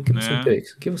year. Give us some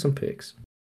picks. Give us some picks.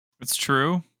 It's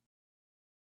true.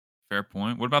 Fair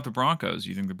point. What about the Broncos?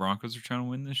 You think the Broncos are trying to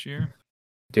win this year?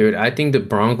 Dude, I think the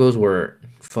Broncos were,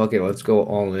 fuck it, let's go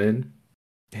all in.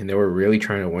 And they were really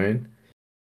trying to win.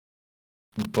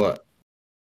 But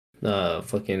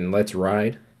fucking Let's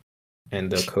Ride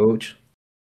and the coach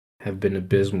have been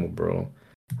abysmal, bro.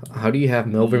 How do you have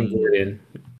Melvin Gordon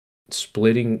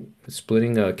splitting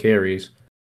carries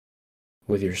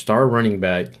with your star running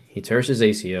back? He tears his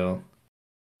ACL.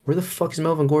 Where the fuck is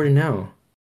Melvin Gordon now?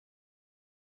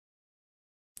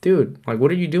 Dude, like,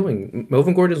 what are you doing?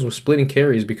 Melvin Gordon was splitting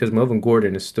carries because Melvin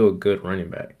Gordon is still a good running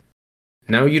back.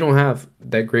 Now you don't have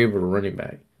that great of a running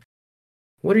back.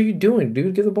 What are you doing,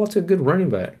 dude? Give the ball to a good running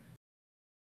back.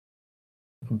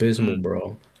 Abysmal,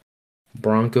 bro.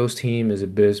 Broncos team is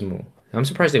abysmal. I'm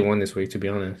surprised they won this week, to be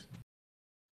honest.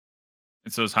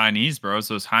 It's those high knees, bro. It's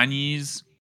those high knees.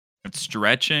 It's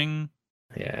stretching.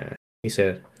 Yeah. He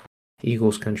said,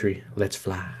 Eagles country, let's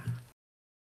fly.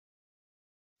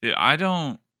 Dude, I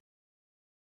don't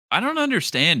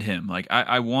understand him. Like,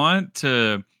 I want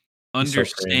to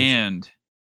understand. So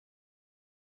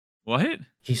what?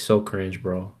 He's so cringe,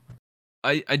 bro.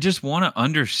 I just want to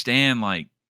understand, like,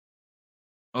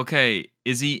 okay,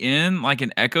 is he in like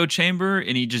an echo chamber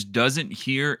and he just doesn't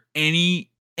hear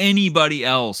anybody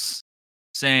else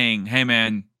saying, hey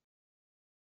man,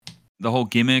 the whole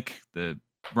gimmick, the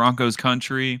Broncos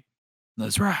country,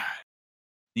 that's right.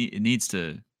 It needs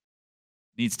to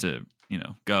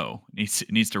go.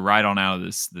 It needs to ride on out of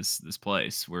this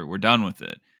place. We're done with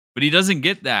it. But he doesn't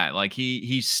get that. Like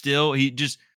he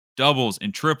just doubles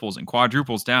and triples and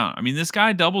quadruples down. I mean, this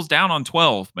guy doubles down on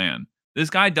 12, man. This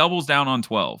guy doubles down on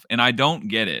 12, and I don't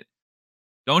get it.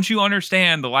 Don't you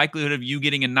understand the likelihood of you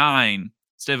getting a 9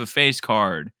 instead of a face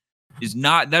card is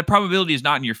not, that probability is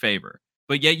not in your favor.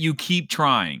 But yet you keep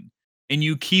trying and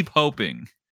you keep hoping.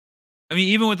 I mean,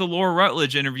 even with the Laura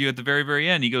Rutledge interview at the very, very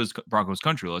end, he goes, Broncos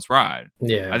country, let's ride.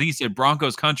 Yeah. I think he said,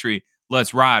 Broncos country,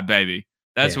 let's ride, baby.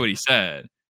 That's what he said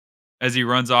as he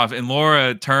runs off. And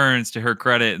Laura turns to her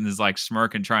credit and is like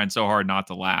smirking, trying so hard not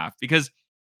to laugh, because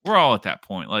we're all at that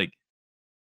point. Like,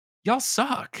 y'all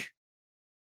suck.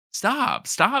 Stop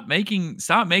making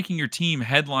your team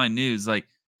headline news. Like,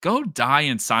 go die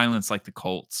in silence like the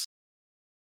Colts.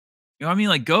 You know what I mean?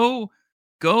 Like,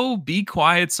 go be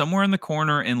quiet somewhere in the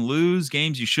corner and lose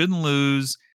games you shouldn't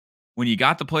lose when you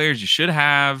got the players you should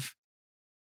have.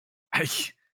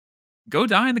 Go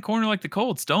die in the corner like the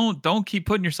Colts. Don't keep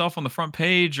putting yourself on the front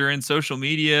page or in social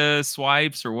media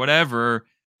swipes or whatever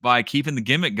by keeping the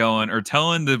gimmick going or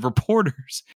telling the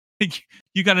reporters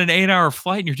you got an 8-hour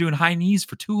flight and you're doing high knees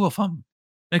for 2 of them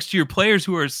next to your players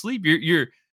who are asleep.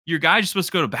 Your guys you're supposed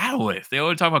to go to battle with. They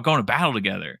always talk about going to battle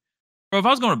together. Bro, if I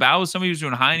was going to battle with somebody who's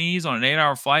doing high knees on an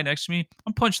 8-hour flight next to me,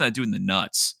 I'm punching that dude in the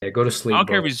nuts. Yeah, go to sleep. I don't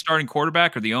care if he's a starting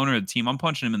quarterback or the owner of the team. I'm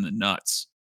punching him in the nuts.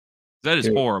 That is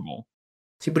horrible.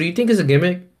 See, but do you think it's a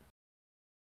gimmick?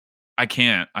 I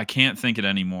can't think it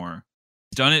anymore.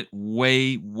 He's done it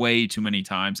way, way too many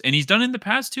times. And he's done it in the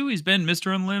past too. He's been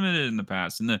Mr. Unlimited in the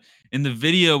past. In the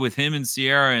video with him and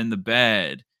Sierra in the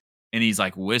bed. And he's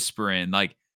like whispering.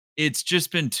 Like, it's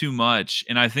just been too much.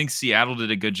 And I think Seattle did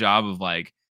a good job of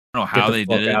like, I don't know how they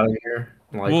did it. Out of here.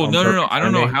 Like, well, no. I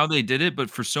don't know how they did it, but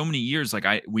for so many years, like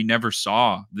we never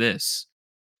saw this.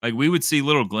 Like, we would see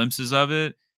little glimpses of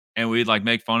it, and we'd like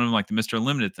make fun of him, like the Mr.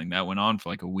 Unlimited thing that went on for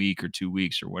like a week or 2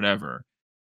 weeks or whatever.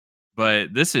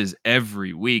 But this is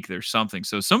every week there's something.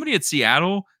 So somebody at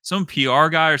Seattle, some PR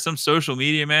guy or some social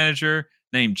media manager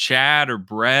named Chad or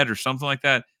Brett or something like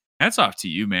that, hats off to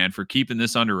you, man, for keeping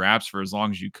this under wraps for as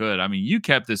long as you could. I mean, you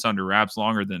kept this under wraps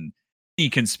longer than any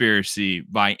conspiracy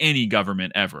by any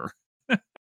government ever.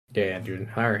 Yeah, dude,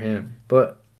 hire him.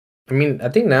 But I mean, I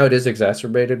think now it is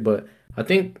exacerbated, but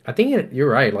You're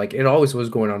right. Like it always was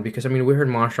going on because I mean we heard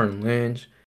Marshawn Lynch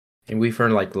and we've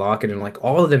heard like Lockett and like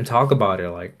all of them talk about it.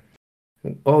 Like,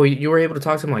 oh, you were able to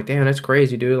talk to him. Like, damn, that's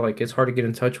crazy, dude. Like it's hard to get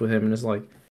in touch with him, and it's like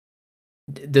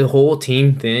the whole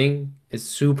team thing is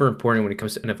super important when it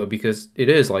comes to NFL because it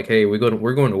is like, hey, we're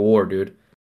going to war, dude.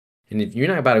 And if you're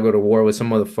not about to go to war with some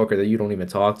motherfucker that you don't even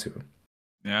talk to.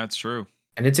 Yeah, it's true.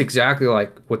 And it's exactly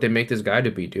like what they make this guy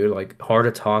to be, dude. Like hard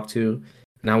to talk to.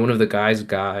 Not one of the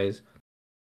guys.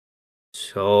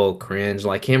 So cringe.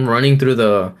 Like him running through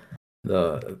the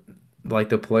like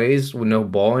the plays with no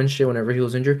ball and shit whenever he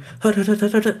was injured.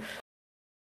 Yeah.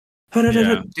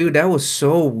 Dude, that was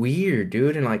so weird,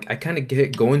 dude. And like I kind of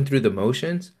get going through the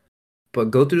motions,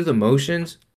 but go through the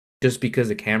motions just because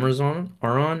the cameras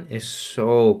are on is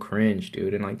so cringe,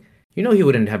 dude. And like he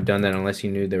wouldn't have done that unless he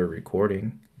knew they were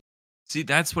recording. See,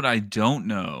 that's what I don't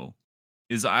know.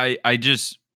 Is I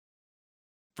just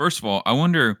first of all, I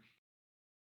wonder.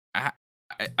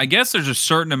 I guess there's a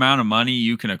certain amount of money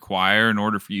you can acquire in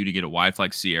order for you to get a wife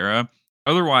like Sierra.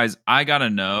 Otherwise, I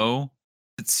gotta know.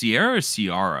 It's Sierra or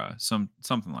Ciara,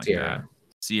 something like that.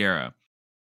 Sierra.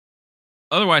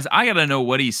 Otherwise, I gotta know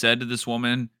what he said to this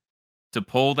woman to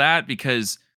pull that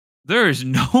because there is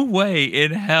no way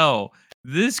in hell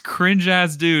this cringe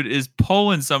ass dude is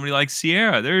pulling somebody like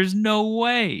Sierra. There is no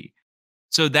way.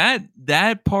 So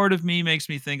that part of me makes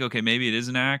me think, okay, maybe it is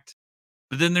an act.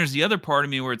 But then there's the other part of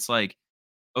me where it's like,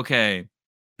 okay,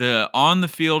 the on the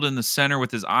field in the center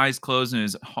with his eyes closed and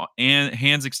his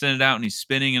hands extended out and he's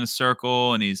spinning in a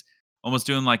circle and he's almost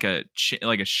doing like a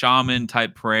shaman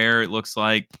type prayer. It looks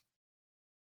like.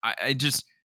 I just,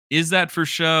 is that for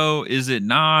show? Is it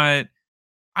not?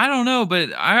 I don't know,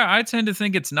 but I tend to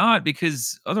think it's not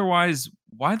because otherwise,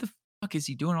 why the fuck is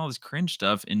he doing all this cringe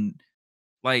stuff? And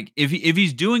like, if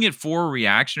he's doing it for a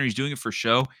reaction or he's doing it for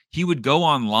show, he would go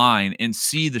online and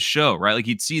see the show, right? Like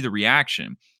he'd see the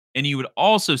reaction, and you would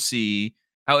also see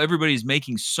how everybody's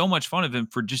making so much fun of him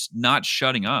for just not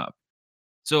shutting up.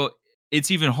 So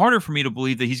it's even harder for me to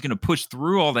believe that he's going to push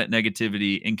through all that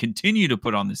negativity and continue to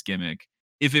put on this gimmick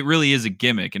if it really is a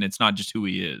gimmick and it's not just who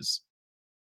he is.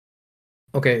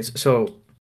 Okay, so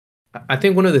I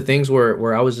think one of the things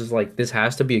where I was just like, this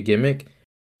has to be a gimmick.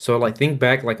 So like think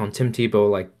back like on Tim Tebow,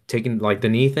 like taking like the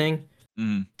knee thing.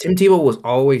 Mm. Tim Tebow was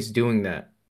always doing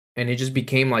that. And it just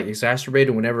became like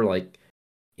exacerbated whenever like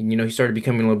he started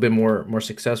becoming a little bit more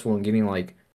successful and getting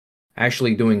like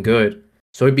actually doing good.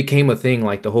 So it became a thing,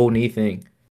 like the whole knee thing.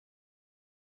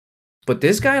 But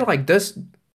this guy like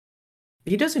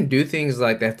he doesn't do things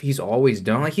like that he's always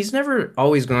done. Like he's never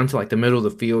always gone to like the middle of the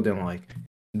field and like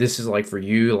this is like for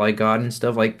you, like God and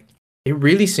stuff. Like it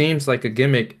really seems like a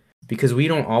gimmick because we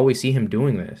don't always see him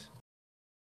doing this.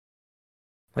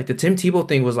 Like the Tim Tebow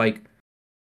thing was like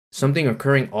something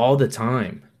occurring all the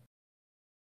time.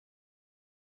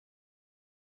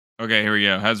 Okay, here we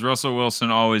go. Has Russell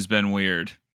Wilson always been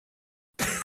weird?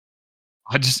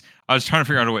 I was trying to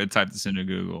figure out a way to type this into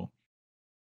Google.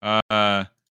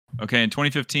 Okay, in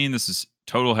 2015, this is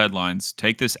total headlines.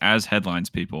 Take this as headlines,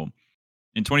 people.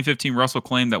 In 2015, Russell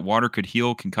claimed that water could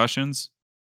heal concussions.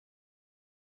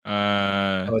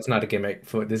 Oh, it's not a gimmick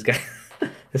for this guy.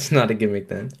 It's not a gimmick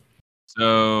then.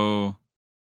 So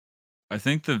I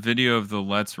think the video of the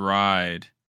Let's Ride,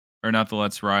 or not the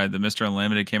Let's Ride, the Mr.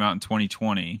 Unlimited came out in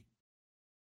 2020.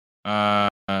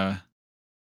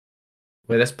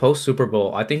 Wait, that's post Super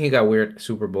Bowl. I think he got weird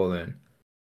Super Bowl then.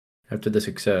 After the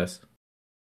success.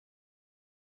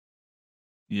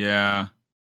 Yeah.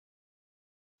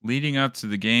 Leading up to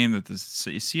the game that the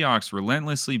Seahawks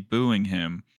relentlessly booing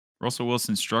him, Russell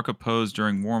Wilson struck a pose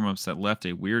during warmups that left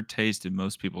a weird taste in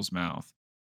most people's mouth.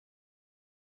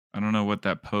 I don't know what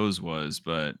that pose was,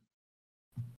 but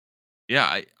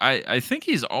yeah, I think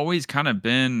he's always kind of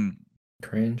been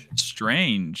cringe.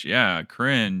 Strange. Yeah,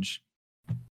 cringe.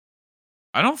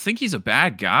 I don't think he's a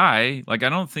bad guy. Like,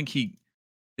 I think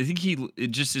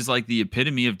it just is like the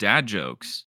epitome of dad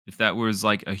jokes. If that was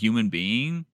like a human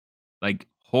being, like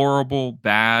horrible,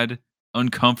 bad,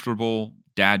 uncomfortable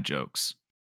dad jokes,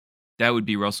 that would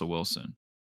be Russell Wilson.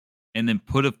 And then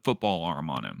put a football arm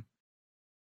on him.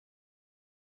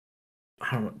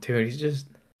 I don't know, dude. He's just.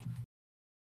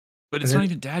 But it's not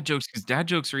even dad jokes because dad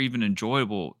jokes are even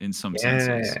enjoyable in some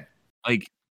senses. Like,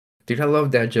 dude, I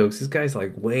love dad jokes. This guy's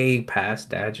like way past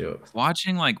dad jokes.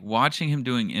 Watching him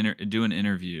do an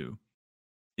interview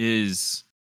is,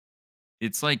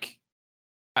 it's like,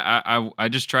 I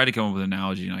just try to come up with an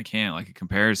analogy and I can't, like a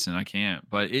comparison, I can't.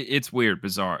 But it's weird,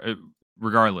 bizarre.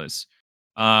 Regardless,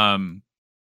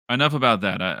 enough about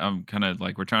that. I'm kind of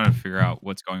like, we're trying to figure out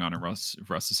what's going on in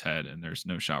Russ's head, and there's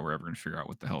no shot we're ever going to figure out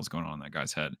what the hell is going on in that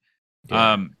guy's head.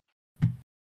 Yeah.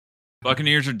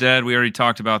 Buccaneers are dead. We already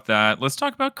talked about that. Let's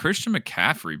talk about Christian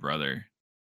McCaffrey, brother.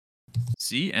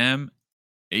 CMAC.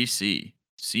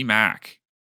 C-Mac.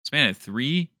 This man had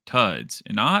 3 tuds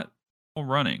and not all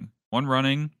running. 1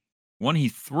 running. 1 he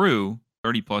threw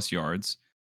 30-plus yards.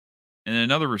 And then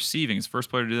another receiving. His first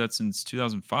player to do that since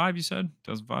 2005, you said?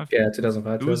 2005? Yeah,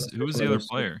 2005. Who was the other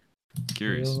player?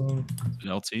 Curious. Yeah. Was it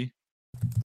LT? Could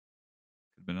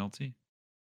have been LT.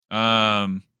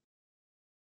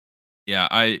 Yeah,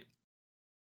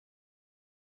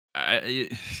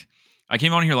 I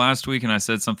came on here last week and I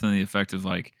said something to the effect of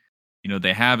like,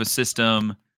 they have a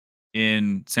system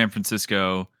in San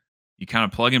Francisco. You kind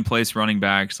of plug and place running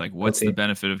backs. Like, what's the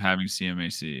benefit of having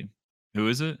CMAC? Who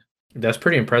is it? That's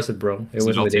pretty impressive, bro. It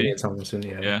was LaDainian Tomlinson.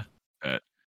 Yeah.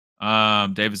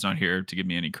 David's not here to give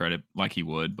me any credit like he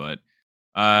would, but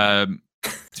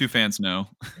 2 fans know.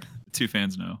 2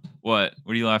 fans know. What?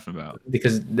 What are you laughing about?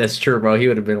 Because that's true, bro. He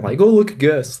would have been like, "Oh, look at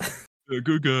Gus."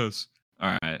 Good guess.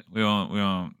 All right, we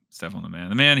won't step on the man.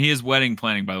 The man, he is wedding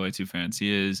planning, by the way, 2 fans.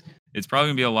 He is. It's probably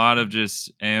gonna be a lot of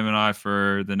just AM and I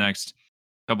for the next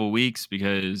couple of weeks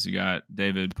because you got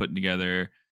David putting together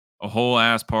a whole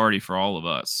ass party for all of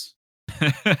us.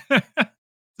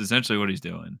 It's essentially what he's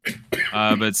doing.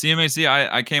 But CMAC,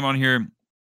 I came on here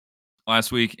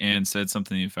last week and said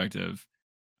something to the effect of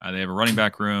they have a running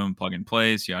back room, plug and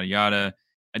place, yada yada.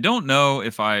 I don't know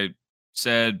if I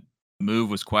said the move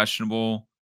was questionable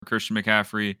for Christian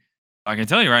McCaffrey. I can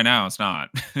tell you right now it's not.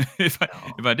 If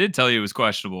I did tell you it was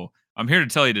questionable, I'm here to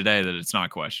tell you today that it's not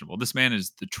questionable. This man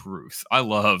is the truth. I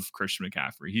love Christian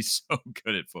McCaffrey. He's so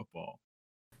good at football.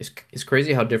 It's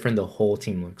crazy how different the whole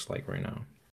team looks like right now.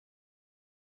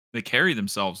 They carry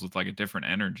themselves with like a different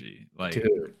energy. Like,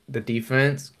 dude, the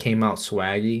defense came out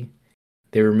swaggy.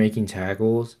 They were making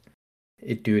tackles.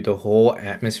 Dude, the whole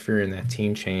atmosphere in that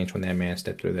team changed when that man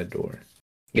stepped through that door.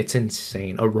 It's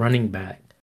insane. A running back.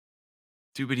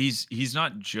 Dude, but he's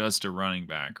not just a running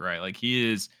back, right? Like,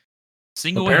 he is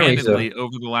single-handedly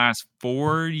over the last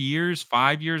 4 years,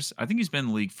 5 years. I think he's been in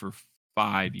the league for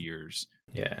 5 years.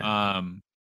 Yeah.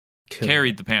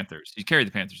 Carried the Panthers. He carried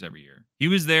the Panthers every year. He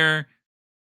was there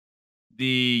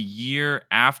the year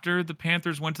after the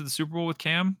Panthers went to the Super Bowl with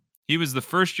Cam. He was the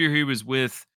first year he was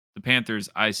with the Panthers.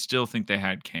 I still think they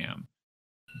had Cam.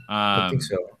 I think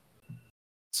so.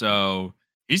 So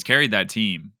he's carried that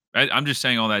team. I'm just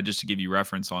saying all that just to give you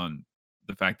reference on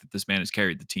the fact that this man has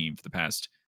carried the team for the past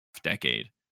decade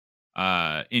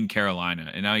in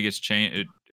Carolina, and now he gets traded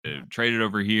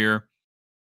over here.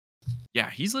 Yeah,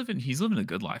 he's living a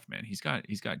good life, man. He's got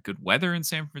good weather in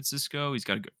San Francisco. He's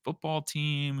got a good football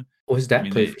team. Oh, his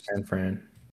dad played for San Fran.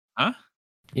 Huh?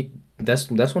 That's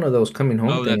one of those coming home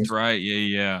things. Oh, that's right.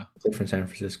 Yeah. Played for San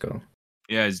Francisco.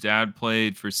 Yeah, his dad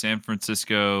played for San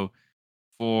Francisco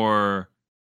for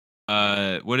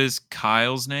what is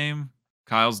Kyle's name?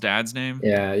 Kyle's dad's name?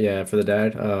 Yeah, for the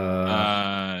dad.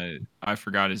 I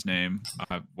forgot his name.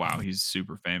 Wow, he's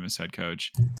super famous head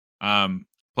coach.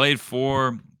 Played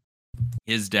for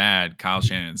his dad, Kyle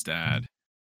Shanahan's dad.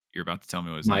 You're about to tell me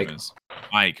what his name is.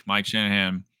 Mike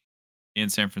Shanahan in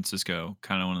San Francisco.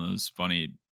 Kind of one of those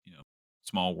funny,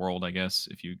 small world, I guess,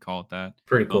 if you would call it that.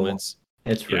 Pretty moments.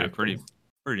 Cool. It's pretty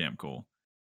damn cool.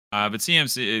 But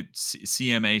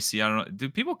CMAC, I don't know. Do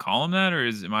people call him that, or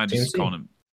am I just calling him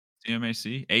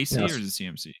CMAC? AC, or is it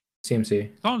CMC?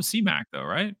 CMC. Call him CMAC though,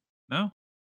 right? No?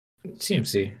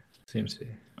 CMC. All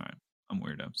right. I'm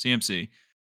weirdo. CMC.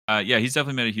 Yeah, he's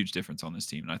definitely made a huge difference on this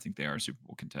team, and I think they are a Super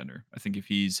Bowl contender. I think if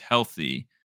he's healthy,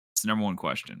 it's the number one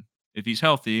question. If he's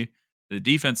healthy, the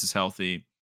defense is healthy.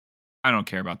 I don't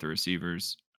care about the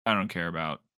receivers. I don't care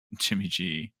about Jimmy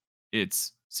G.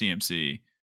 It's CMC.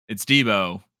 It's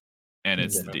Debo, and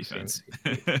it's the defense.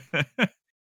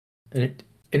 and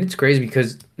it's crazy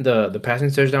because the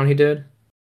passing touchdown he did,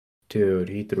 dude,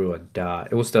 he threw a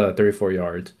dot. It was the 34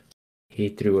 yards. He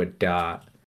threw a dot.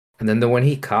 And then the one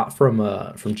he caught from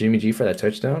Jimmy G for that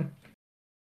touchdown,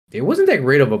 it wasn't that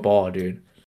great of a ball, dude.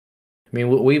 I mean,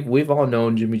 we've all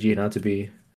known Jimmy G not to be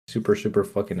super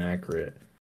fucking accurate.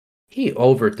 He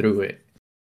overthrew it,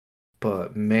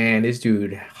 but man, this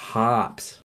dude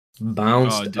hops,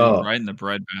 bounced up, right in the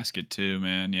breadbasket too,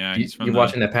 man. Yeah, you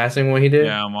watching the passing one he did?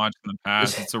 Yeah, I'm watching the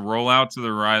pass. It's a rollout to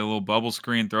the right, a little bubble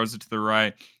screen, throws it to the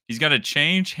right. He's got to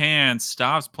change hands,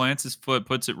 stops, plants his foot,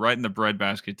 puts it right in the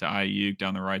breadbasket to Ayuk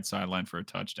down the right sideline for a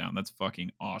touchdown. That's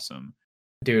fucking awesome.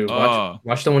 Dude,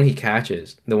 watch the one he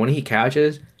catches. The one he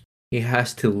catches, he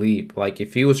has to leap. Like,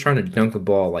 if he was trying to dunk a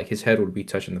ball, like, his head would be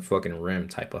touching the fucking rim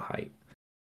type of height.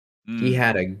 He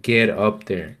had to get up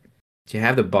there. To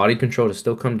have the body control to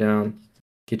still come down,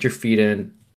 get your feet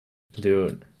in.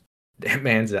 Dude, that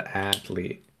man's an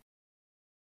athlete.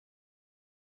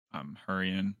 I'm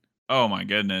hurrying. Oh my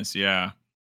goodness, yeah.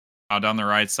 Out down the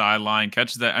right sideline,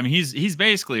 catches that. I mean, he's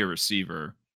basically a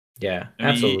receiver. Yeah, I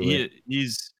mean, absolutely.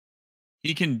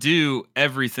 he can do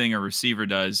everything a receiver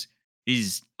does.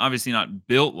 He's obviously not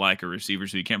built like a receiver,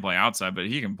 so he can't play outside, but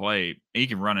he can play. He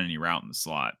can run any route in the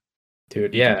slot.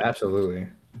 Dude, He can yeah, do. absolutely.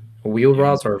 Wheel Yeah,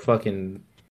 routes are fucking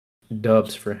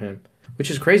dubs for him,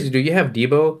 which is crazy, dude. You have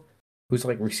Debo, who's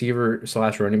like receiver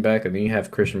slash running back, and then you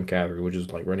have Christian McCaffrey, which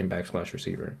is like running back slash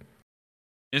receiver.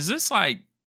 is this like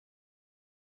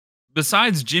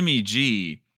besides Jimmy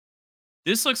G?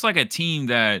 This looks like a team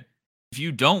that if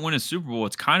you don't win a Super Bowl,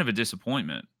 it's kind of a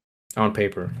disappointment On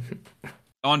paper.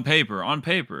 on paper. On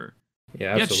paper,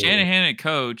 Yeah, you got absolutely. Shanahan at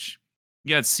coach.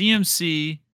 You got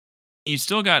CMC. You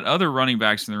still got other running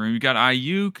backs in the room. You got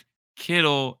Ayuk,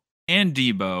 Kittle, and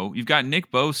Debo. You've got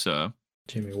Nick Bosa.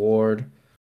 Jimmy Ward.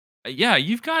 Yeah,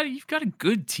 you've got a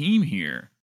good team here.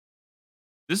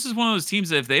 This is one of those teams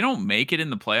that if they don't make it in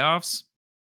the playoffs,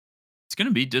 it's going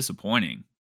to be disappointing.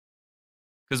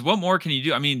 Because what more can you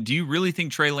do? I mean, do you really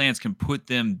think Trey Lance can put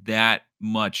them that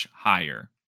much higher?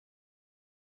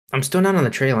 I'm still not on the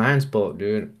Trey Lance boat,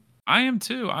 dude. I am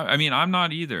too. I mean, I'm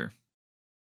not either.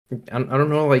 I don't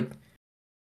know, like,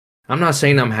 I'm not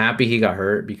saying I'm happy he got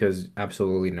hurt because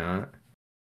absolutely not.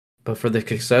 But for the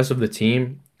success of the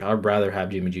team, I'd rather have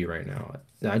Jimmy G right now.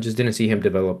 I just didn't see him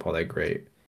develop all that great.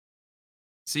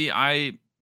 See, I'm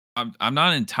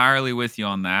not entirely with you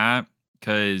on that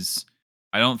because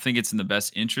I don't think it's in the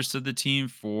best interest of the team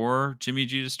for Jimmy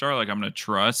G to start. Like, I'm going to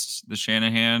trust the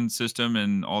Shanahan system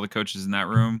and all the coaches in that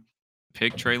room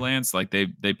pick Trey Lance. Like they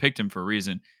picked him for a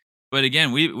reason. But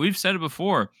again, we've said it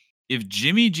before. If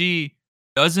Jimmy G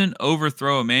doesn't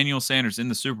overthrow Emmanuel Sanders in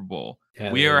the Super Bowl,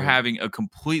 Yeah, we are having a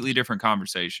completely different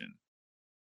conversation.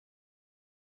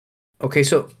 okay,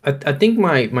 so I think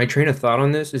my train of thought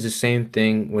on this is the same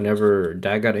thing whenever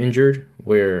Dak got injured,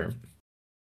 where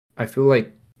I feel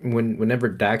like whenever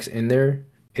Dak's in there,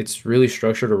 it's really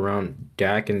structured around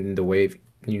Dak and the way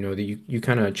that you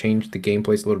kind of change the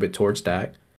gameplays a little bit towards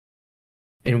Dak.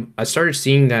 And I started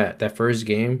seeing that first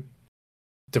game,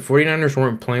 the 49ers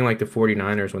weren't playing like the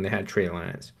 49ers when they had Trey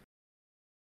Lance.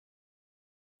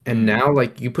 And now,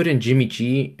 like, you put in Jimmy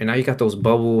G, and now you got those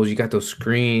bubbles, you got those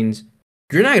screens.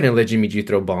 You're not gonna let Jimmy G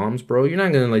throw bombs, bro. You're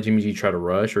not gonna let Jimmy G try to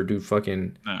rush or do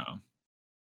fucking. No.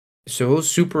 So it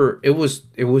was super. It was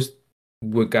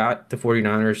what got the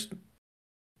 49ers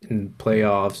in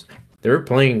playoffs. They were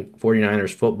playing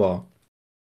 49ers football.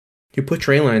 You put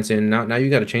Trey Lance in, now you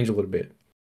got to change a little bit.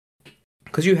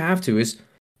 Because you have to. It's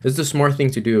the smart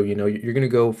thing to do. You know, you're going to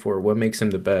go for what makes him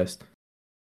the best.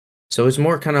 So it's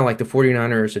more kind of like the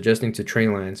 49ers adjusting to Trey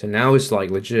Lance. And now it's like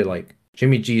legit, like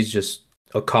Jimmy G is just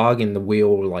a cog in the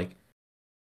wheel. Like,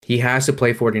 he has to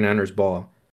play 49ers ball.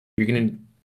 You're going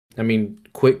to, I mean,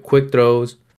 quick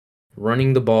throws,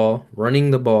 running the ball,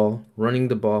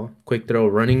 quick throw,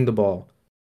 running the ball.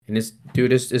 And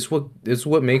it's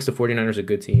what makes the 49ers a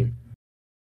good team.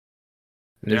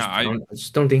 And Yeah, I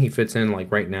just don't think he fits in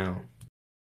like right now.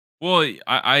 Well,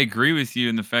 I agree with you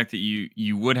in the fact that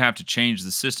you would have to change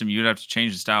the system. You would have to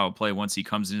change the style of play once he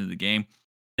comes into the game.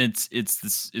 It's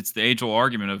the age-old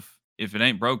argument of if it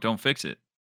ain't broke, don't fix it.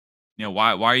 You know,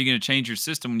 why are you going to change your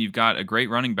system when you've got a great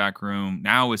running back room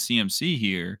now with CMC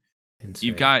here? Insane.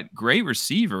 You've got great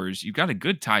receivers. You've got a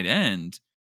good tight end.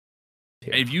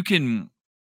 Yeah. If you can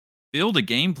build a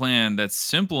game plan that's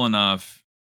simple enough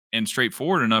and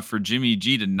straightforward enough for Jimmy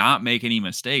G to not make any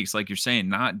mistakes, like you're saying,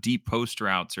 not deep post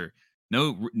routes or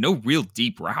no real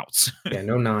deep routes. Yeah,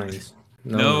 no nines.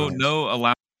 No nines.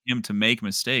 allowing him to make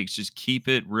mistakes. Just keep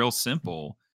it real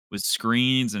simple with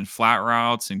screens and flat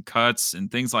routes and cuts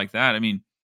and things like that. I mean,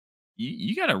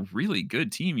 you got a really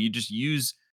good team. You just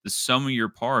use the sum of your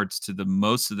parts to the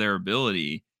most of their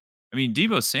ability. I mean,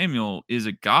 Deebo Samuel is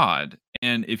a god,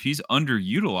 and if he's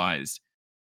underutilized,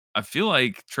 I feel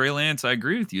like Trey Lance, I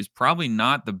agree with you, is probably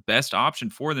not the best option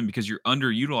for them because you're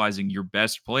underutilizing your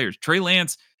best players. Trey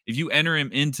Lance, if you enter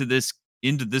him into this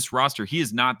roster, he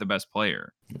is not the best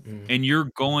player. Mm-mm. And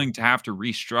you're going to have to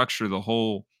restructure the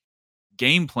whole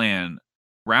game plan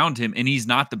around him, and he's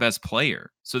not the best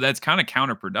player. So that's kind of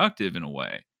counterproductive in a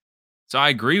way. So I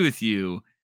agree with you.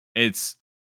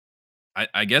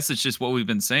 I guess it's just what we've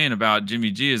been saying about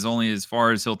Jimmy G is only as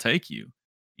far as he'll take you.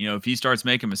 You know, if he starts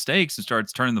making mistakes and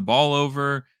starts turning the ball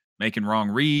over, making wrong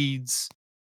reads,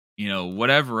 you know,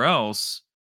 whatever else,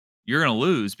 you're going to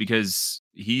lose because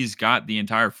he's got the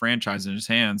entire franchise in his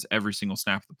hands every single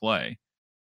snap of the play.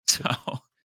 So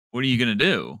what are you going to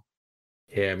do?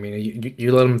 Yeah, I mean,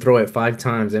 you let him throw it 5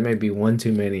 times. That may be one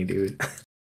too many, dude.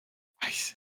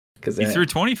 Nice. Because He threw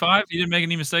 25. He didn't make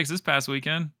any mistakes this past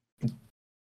weekend.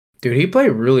 Dude, he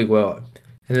played really well.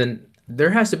 And then there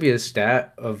has to be a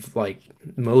stat of like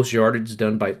most yardage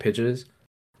done by pitches.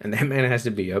 And that man has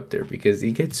to be up there because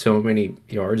he gets so many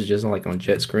yards just like on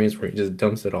jet screens where he just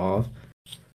dumps it off.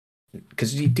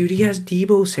 Because, dude, he has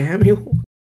Debo Samuel.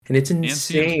 And it's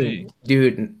insane.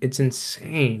 Dude, it's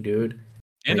insane, dude.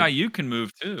 And Like, Ayuk can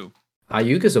move too.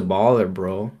 Ayuk is a baller,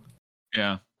 bro.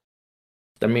 Yeah.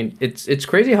 I mean, it's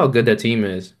crazy how good that team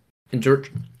is. And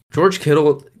George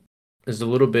Kittle is a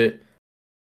little bit.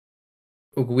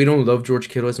 We don't love George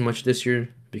Kittle as much this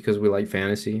year because we like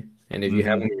fantasy. And if you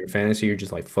have him in your fantasy, you're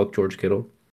just like, fuck George Kittle.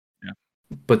 Yeah.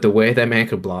 But the way that man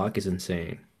could block is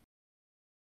insane.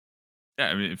 Yeah,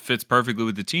 I mean, it fits perfectly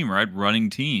with the team, right? Running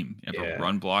team. You have a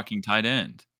run blocking tight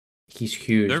end. He's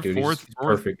huge, They're dude. Fourth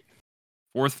Perfect.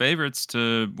 Fourth favorites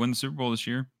to win the Super Bowl this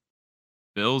year.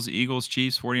 Bills, Eagles,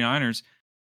 Chiefs, 49ers.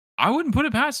 I wouldn't put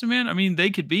it past them, man. I mean, they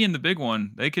could be in the big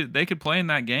one. They could play in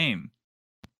that game.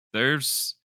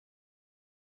 There's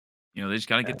they just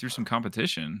got to get through some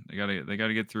competition. They got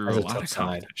to get through a lot of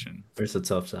competition. There's a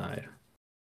tough side.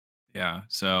 Yeah.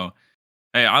 So,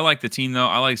 hey, I like the team though.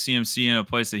 I like CMC in a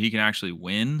place that he can actually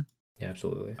win. Yeah,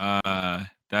 absolutely.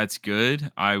 That's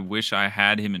good. I wish I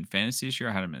had him in fantasy this year.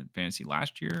 I had him in fantasy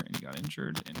last year, and he got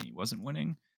injured, and he wasn't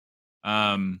winning.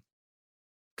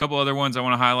 Couple other ones I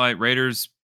want to highlight. Raiders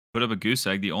put up a goose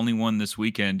egg, the only one this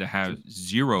weekend to have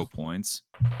 0 points.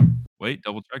 Wait,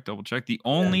 double check. The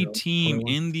only team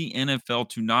in the NFL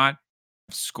to not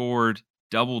have scored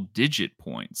double-digit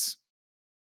points.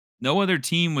 No other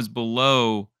team was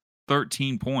below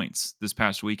 13 points this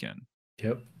past weekend.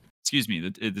 Yep. Excuse me,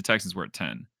 the Texans were at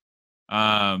 10.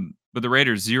 But the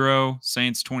Raiders 0,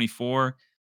 Saints 24.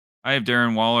 I have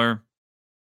Darren Waller.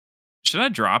 Should I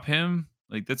drop him?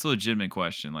 Like, that's a legitimate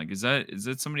question. Like, is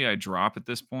that somebody I drop at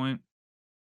this point?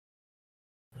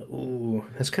 Ooh,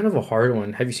 that's kind of a hard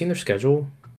one. Have you seen their schedule?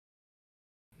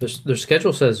 Their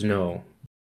schedule says no.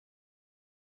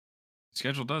 The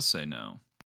schedule does say no.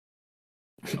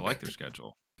 I like their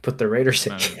schedule. But the Raiders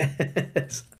say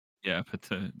yes. Yeah, but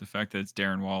the fact that it's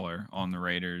Darren Waller on the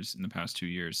Raiders in the past 2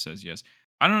 years says yes.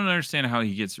 I don't understand how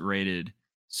he gets rated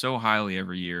so highly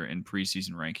every year in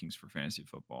preseason rankings for fantasy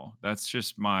football. That's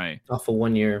just my off of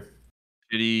 1 year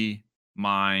shitty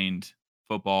mind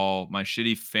football, my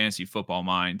shitty fantasy football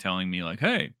mind telling me like,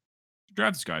 hey,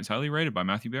 draft this guy. He's highly rated by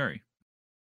Matthew Berry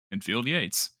and Field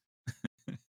Yates.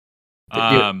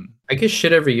 I get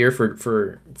shit every year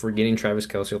for getting Travis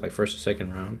Kelce like first or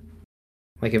second round.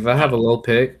 Like if I have a low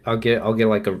pick, I'll get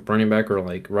like a running back or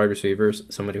like wide receivers,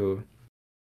 somebody who,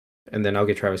 and then I'll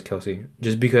get Travis Kelce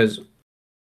just because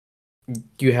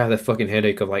you have that fucking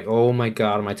headache of like, oh my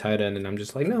god, my tight end, and I'm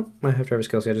just like, no, I have Travis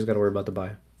Kelce. I just got to worry about the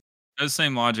buy. That's the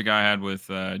same logic I had with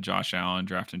Josh Allen,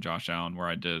 drafting Josh Allen, where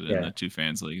I did in the 2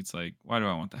 fans league. It's like, why do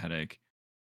I want the headache?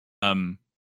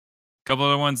 Couple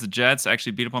other ones. The Jets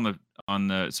actually beat up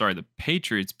the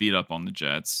Patriots beat up on the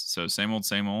Jets. So same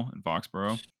old in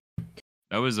Foxborough.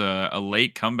 That was a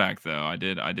late comeback though. I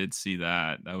did see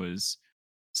that. That was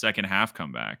second half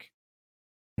comeback.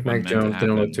 Mac Jones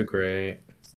didn't look too great.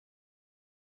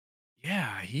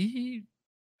 Yeah,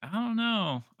 I don't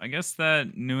know. I guess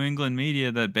that New England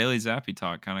media, that Bailey Zappi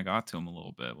talk kind of got to him a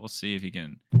little bit. We'll see if he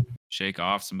can shake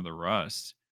off some of the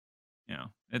rust.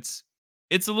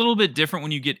 It's a little bit different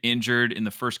when you get injured in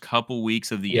the first couple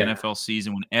weeks of the NFL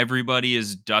season when everybody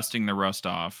is dusting the rust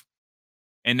off.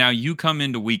 And now you come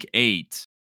into week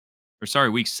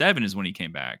 7 is when he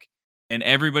came back. And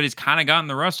everybody's kind of gotten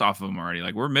the rust off of him already.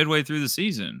 Like, we're midway through the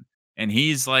season. And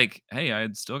he's like, hey, I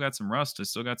still got some rust. I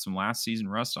still got some last season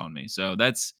rust on me. So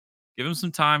give him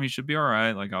some time. He should be all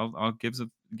right. Like, I'll give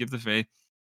the faith.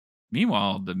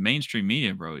 Meanwhile, the mainstream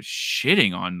media, bro, is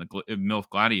shitting on the MILF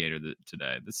Gladiator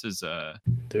today. This is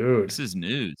this is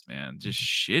news, man. Just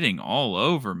shitting all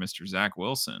over Mr. Zach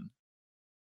Wilson.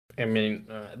 I mean,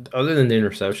 other than the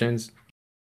interceptions,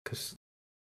 because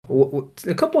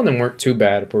a couple of them weren't too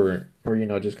bad. Were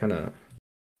just kind of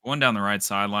one down the right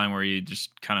sideline where you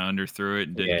just kind of underthrew it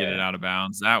and didn't get it out of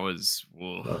bounds. That was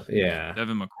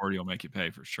Devin McCourty will make you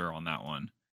pay for sure on that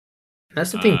one.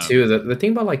 That's the thing too. The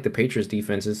thing about like the Patriots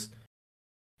defense is,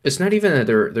 it's not even that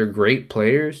they're great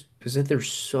players, it's that they're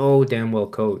so damn well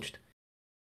coached.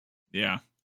 Yeah,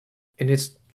 and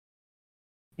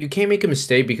you can't make a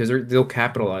mistake because they'll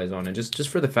capitalize on it just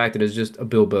for the fact that it's just a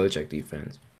Bill Belichick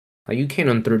defense. Like, you can't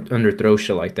underthrow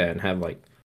shit like that and have like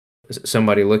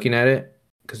somebody looking at it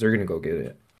because they're gonna go get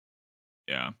it.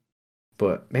 Yeah,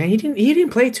 but man, he didn't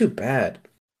play too bad.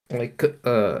 Like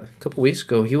a couple weeks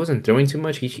ago, he wasn't throwing too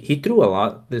much. He threw a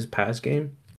lot this past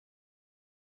game,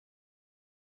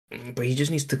 but he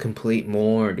just needs to complete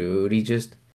more, dude. He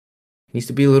just needs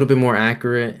to be a little bit more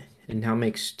accurate. and now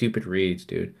make stupid reads,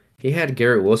 dude. He had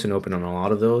Garrett Wilson open on a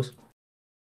lot of those.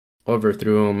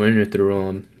 Overthrew him, underthrew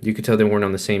him. You could tell they weren't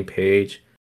on the same page.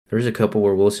 There was a couple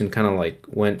where Wilson kind of like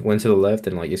went to the left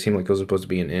and like it seemed like it was supposed to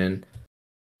be an in.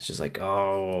 It's just like,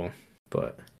 oh,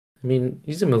 but I mean,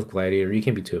 he's a milk gladiator. You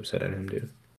can't be too upset at him,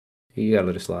 dude. You gotta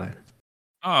let it slide.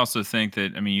 I also think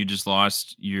that you just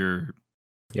lost your.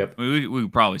 Yep. We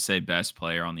would probably say best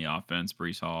player on the offense,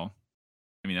 Brees Hall.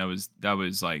 I mean, that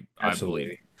was like Absolutely. I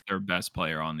believe their best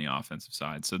player on the offensive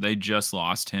side. So they just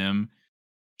lost him.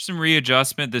 Some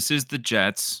readjustment. This is the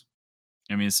Jets.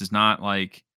 I mean, this is not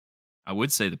like I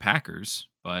would say the Packers,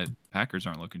 but Packers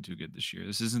aren't looking too good this year.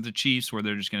 This isn't the Chiefs where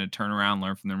they're just going to turn around,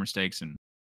 learn from their mistakes, and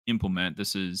implement.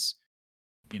 This is,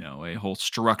 a whole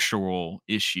structural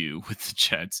issue with the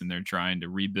Jets, and they're trying to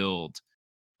rebuild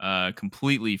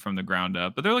completely from the ground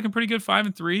up. But they're looking pretty good,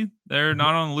 5-3. They're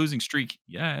not on a losing streak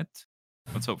yet.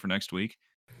 Let's hope for next week.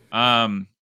 Let's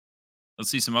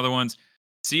see some other ones.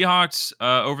 Seahawks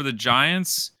over the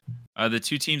Giants. The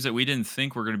two teams that we didn't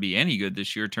think were going to be any good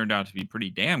this year turned out to be pretty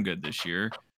damn good this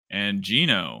year. And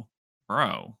Geno,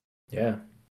 bro. Yeah.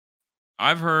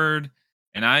 I've heard,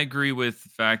 and I agree with the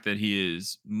fact that he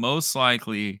is most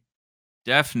likely,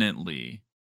 definitely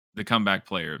the comeback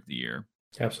player of the year.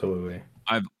 Absolutely.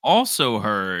 I've also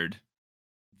heard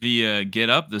via Get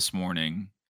Up this morning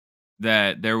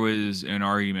that there was an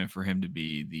argument for him to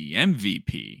be the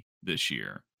MVP this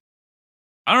year.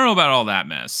 I don't know about all that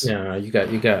mess. Yeah, you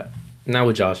got not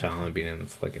with Josh Allen being in the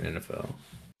fucking NFL.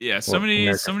 Yeah,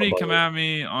 somebody come at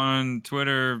me on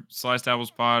Twitter, Sliced Apples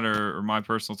Pod, or my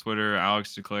personal Twitter,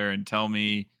 Alex Declare, and tell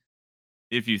me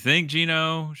if you think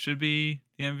Geno should be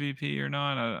the MVP or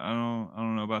not. I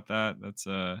don't know about that. It's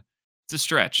a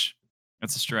stretch.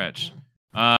 That's a stretch.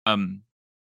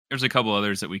 There's a couple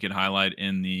others that we could highlight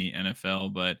in the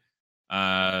NFL, but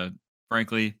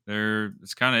frankly,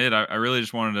 it's kind of it. I really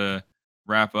just wanted to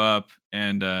wrap up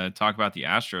and talk about the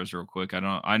Astros real quick.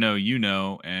 I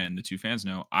know and the two fans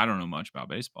know I don't know much about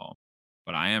baseball,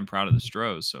 but I am proud of the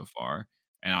Stros so far,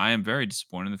 and I am very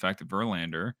disappointed in the fact that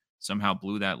Verlander somehow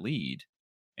blew that lead,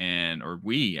 or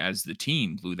we as the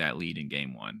team blew that lead in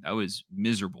Game 1. That was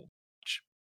miserable.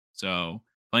 So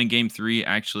playing Game 3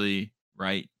 actually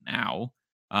right now,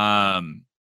 and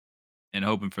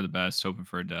hoping for the best, hoping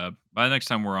for a dub. By the next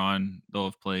time we're on, they'll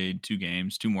have played two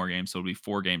more games, so it'll be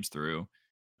 4 games through.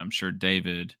 I'm sure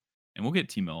David, and we'll get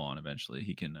T-Mill on eventually.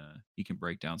 He can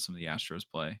break down some of the Astros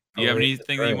play. Do you have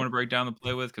anything that you want to break down the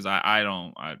play with? Because I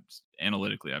don't.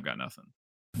 Analytically, I've got nothing.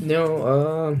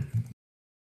 No.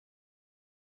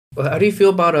 Well, how do you feel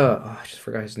about I just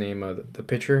forgot his name. The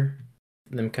pitcher.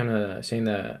 Them kind of saying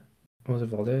that. What was it,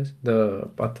 Valdez?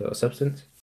 About the substance.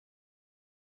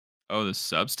 Oh, the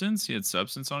substance? He had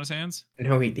substance on his hands?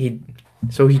 No, he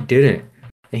didn't.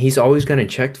 And he's always getting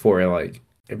checked for it. Like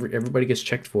everybody gets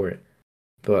checked for it.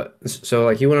 But so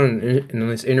like he went on in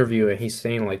this interview and he's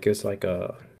saying like it's like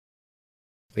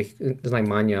it's like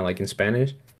maña like in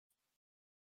Spanish.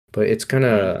 But it's kind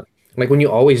of like when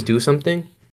you always do something.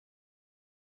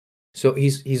 So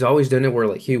he's always done it where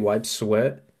like he wipes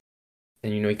sweat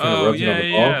and he kind of rubs it on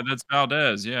the ball. Yeah, that's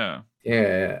Valdez, yeah.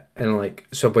 Yeah, and like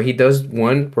so, but he does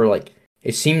one where like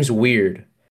it seems weird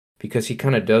because he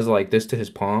kind of does like this to his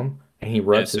palm and he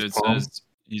rubs his palm. Says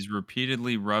he's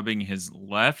repeatedly rubbing his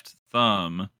left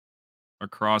thumb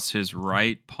across his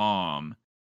right palm,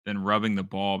 then rubbing the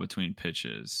ball between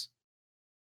pitches.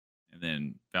 And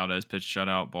then Valdez pitched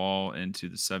shutout ball into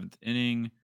the 7th inning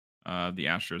of the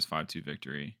Astros 5-2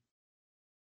 victory.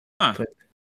 Huh.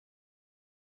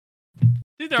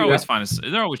 Dude, they're always trying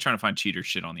to find cheater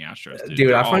shit on the Astros.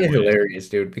 Dude, I find it hilarious,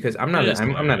 dude, because I'm not an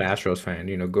Astros fan,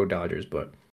 go Dodgers,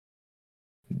 but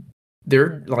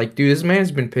they're like, dude, this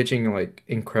man's been pitching like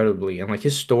incredibly, and like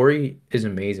his story is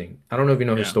amazing. I don't know if you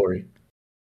know his story.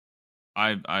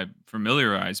 I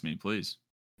familiarize me, please.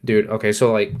 Dude, okay,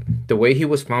 so like the way he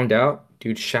was found out,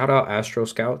 dude, shout out Astro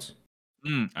Scouts.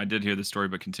 I did hear the story,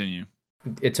 but continue.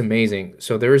 It's amazing.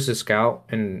 So there was a scout,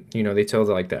 and they tell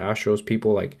the Astros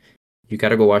people like, you got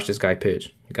to go watch this guy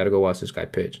pitch. You got to go watch this guy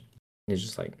pitch. And he's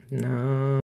just like,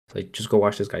 no. It's like, just go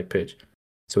watch this guy pitch.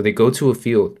 So they go to a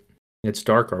field. It's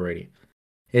dark already.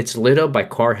 It's lit up by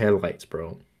car headlights,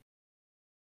 bro.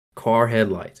 Car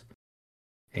headlights.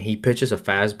 And he pitches a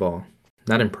fastball.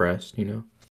 Not impressed,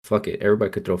 Fuck it.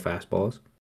 Everybody could throw fastballs.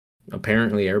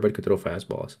 Apparently, everybody could throw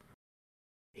fastballs.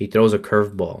 He throws a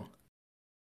curveball.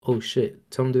 Oh,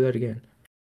 shit. Tell him to do that again.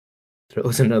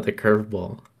 Throws another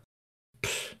curveball.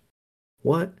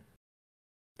 What?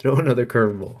 Throw another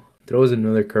curveball. Throws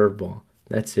another curveball.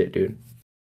 That's it, dude.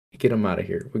 Get him out of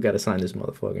here. We got to sign this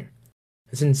motherfucker.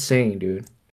 It's insane, dude.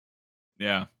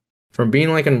 Yeah. From being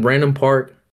like in random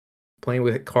park, playing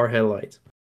with car headlights,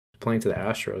 playing to the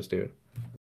Astros, dude.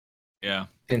 Yeah.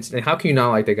 And how can you not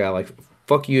like the guy? Like,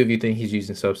 fuck you if you think he's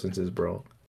using substances, bro.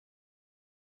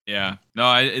 Yeah.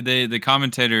 No, the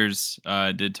commentators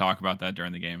did talk about that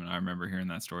during the game, and I remember hearing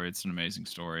that story. It's an amazing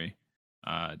story.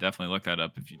 Definitely look that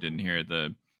up if you didn't hear it.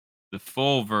 The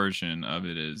full version of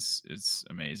it is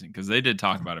amazing because they did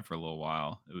talk about it for a little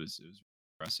while. It was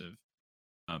impressive.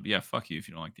 But yeah, fuck you if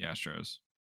you don't like the Astros.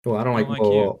 Well, I don't like. you.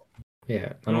 Well,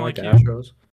 yeah, I don't like the you.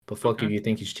 Astros. But fuck Okay. if you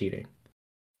think he's cheating.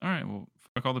 All right. Well,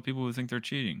 fuck all the people who think they're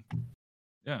cheating.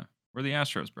 Yeah, we're the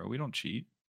Astros, bro. We don't cheat.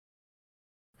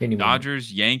 Anymore.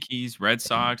 Dodgers, Yankees, Red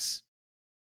Sox,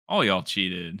 all y'all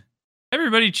cheated.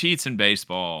 Everybody cheats in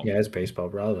baseball. Yeah, it's baseball,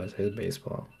 bro. It's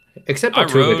baseball. Except I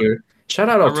Altuve, wrote- dude. Shout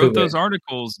out I Altuve. wrote those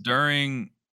articles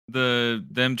during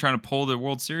them trying to pull the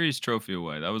World Series trophy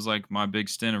away. That was like my big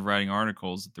stint of writing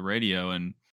articles at the radio.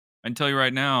 And I can tell you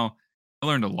right now, I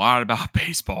learned a lot about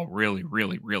baseball really,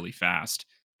 really, really fast.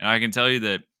 And I can tell you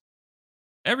that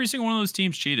every single one of those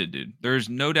teams cheated, dude. There's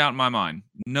no doubt in my mind.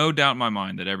 No doubt in my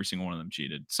mind that every single one of them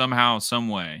cheated. Somehow, some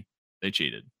way, they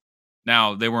cheated.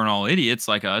 Now, they weren't all idiots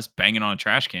like us banging on a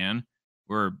trash can.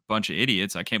 We're a bunch of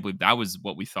idiots. I can't believe that was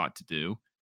what we thought to do.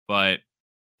 But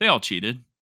they all cheated.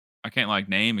 I can't like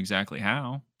name exactly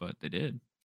how, but they did.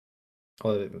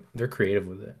 Oh, they're creative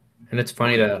with it. And it's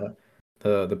funny that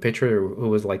the pitcher who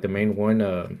was like the main one,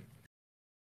 the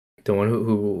one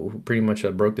who pretty much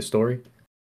broke the story.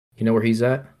 You know where he's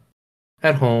at?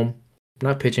 At home,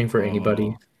 not pitching for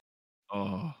anybody.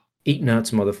 Oh, Eat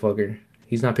nuts, motherfucker.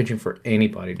 He's not pitching for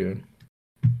anybody, dude.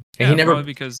 And yeah, he never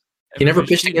because he never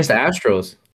everybody's pitched against the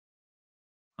Astros.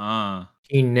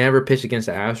 He never pitched against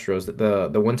the Astros.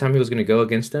 The one time he was gonna go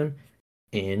against them,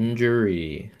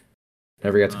 injury.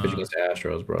 Never got to pitch against the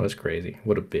Astros, bro. That's crazy.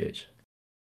 What a bitch.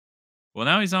 Well,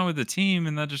 now he's on with the team,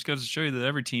 and that just goes to show you that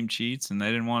every team cheats, and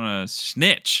they didn't want to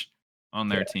snitch on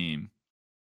their team.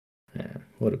 Yeah,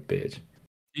 what a bitch.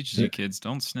 Teaches you kids,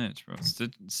 don't snitch, bro.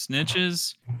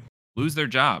 Snitches lose their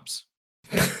jobs.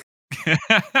 That's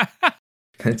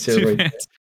it. Right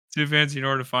Two fans, you know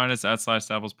where to find us at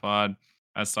 /SappleSpod,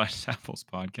 at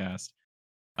 /SappleSpodcast.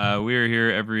 We are here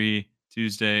every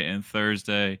Tuesday and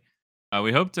Thursday.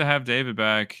 We hope to have David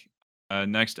back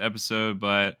next episode,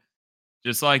 but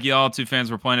just like y'all, two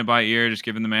fans, we're playing it by ear, just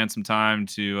giving the man some time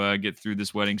to get through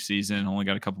this wedding season. Only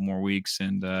got a couple more weeks,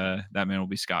 and that man will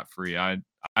be scot-free.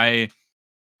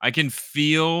 I can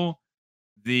feel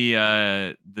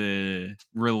the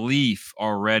relief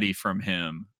already from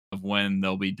him of when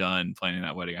they'll be done planning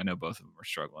that wedding. I know both of them are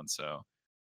struggling, so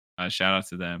shout out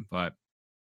to them. But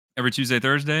every Tuesday,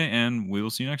 Thursday, and we will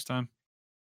see you next time.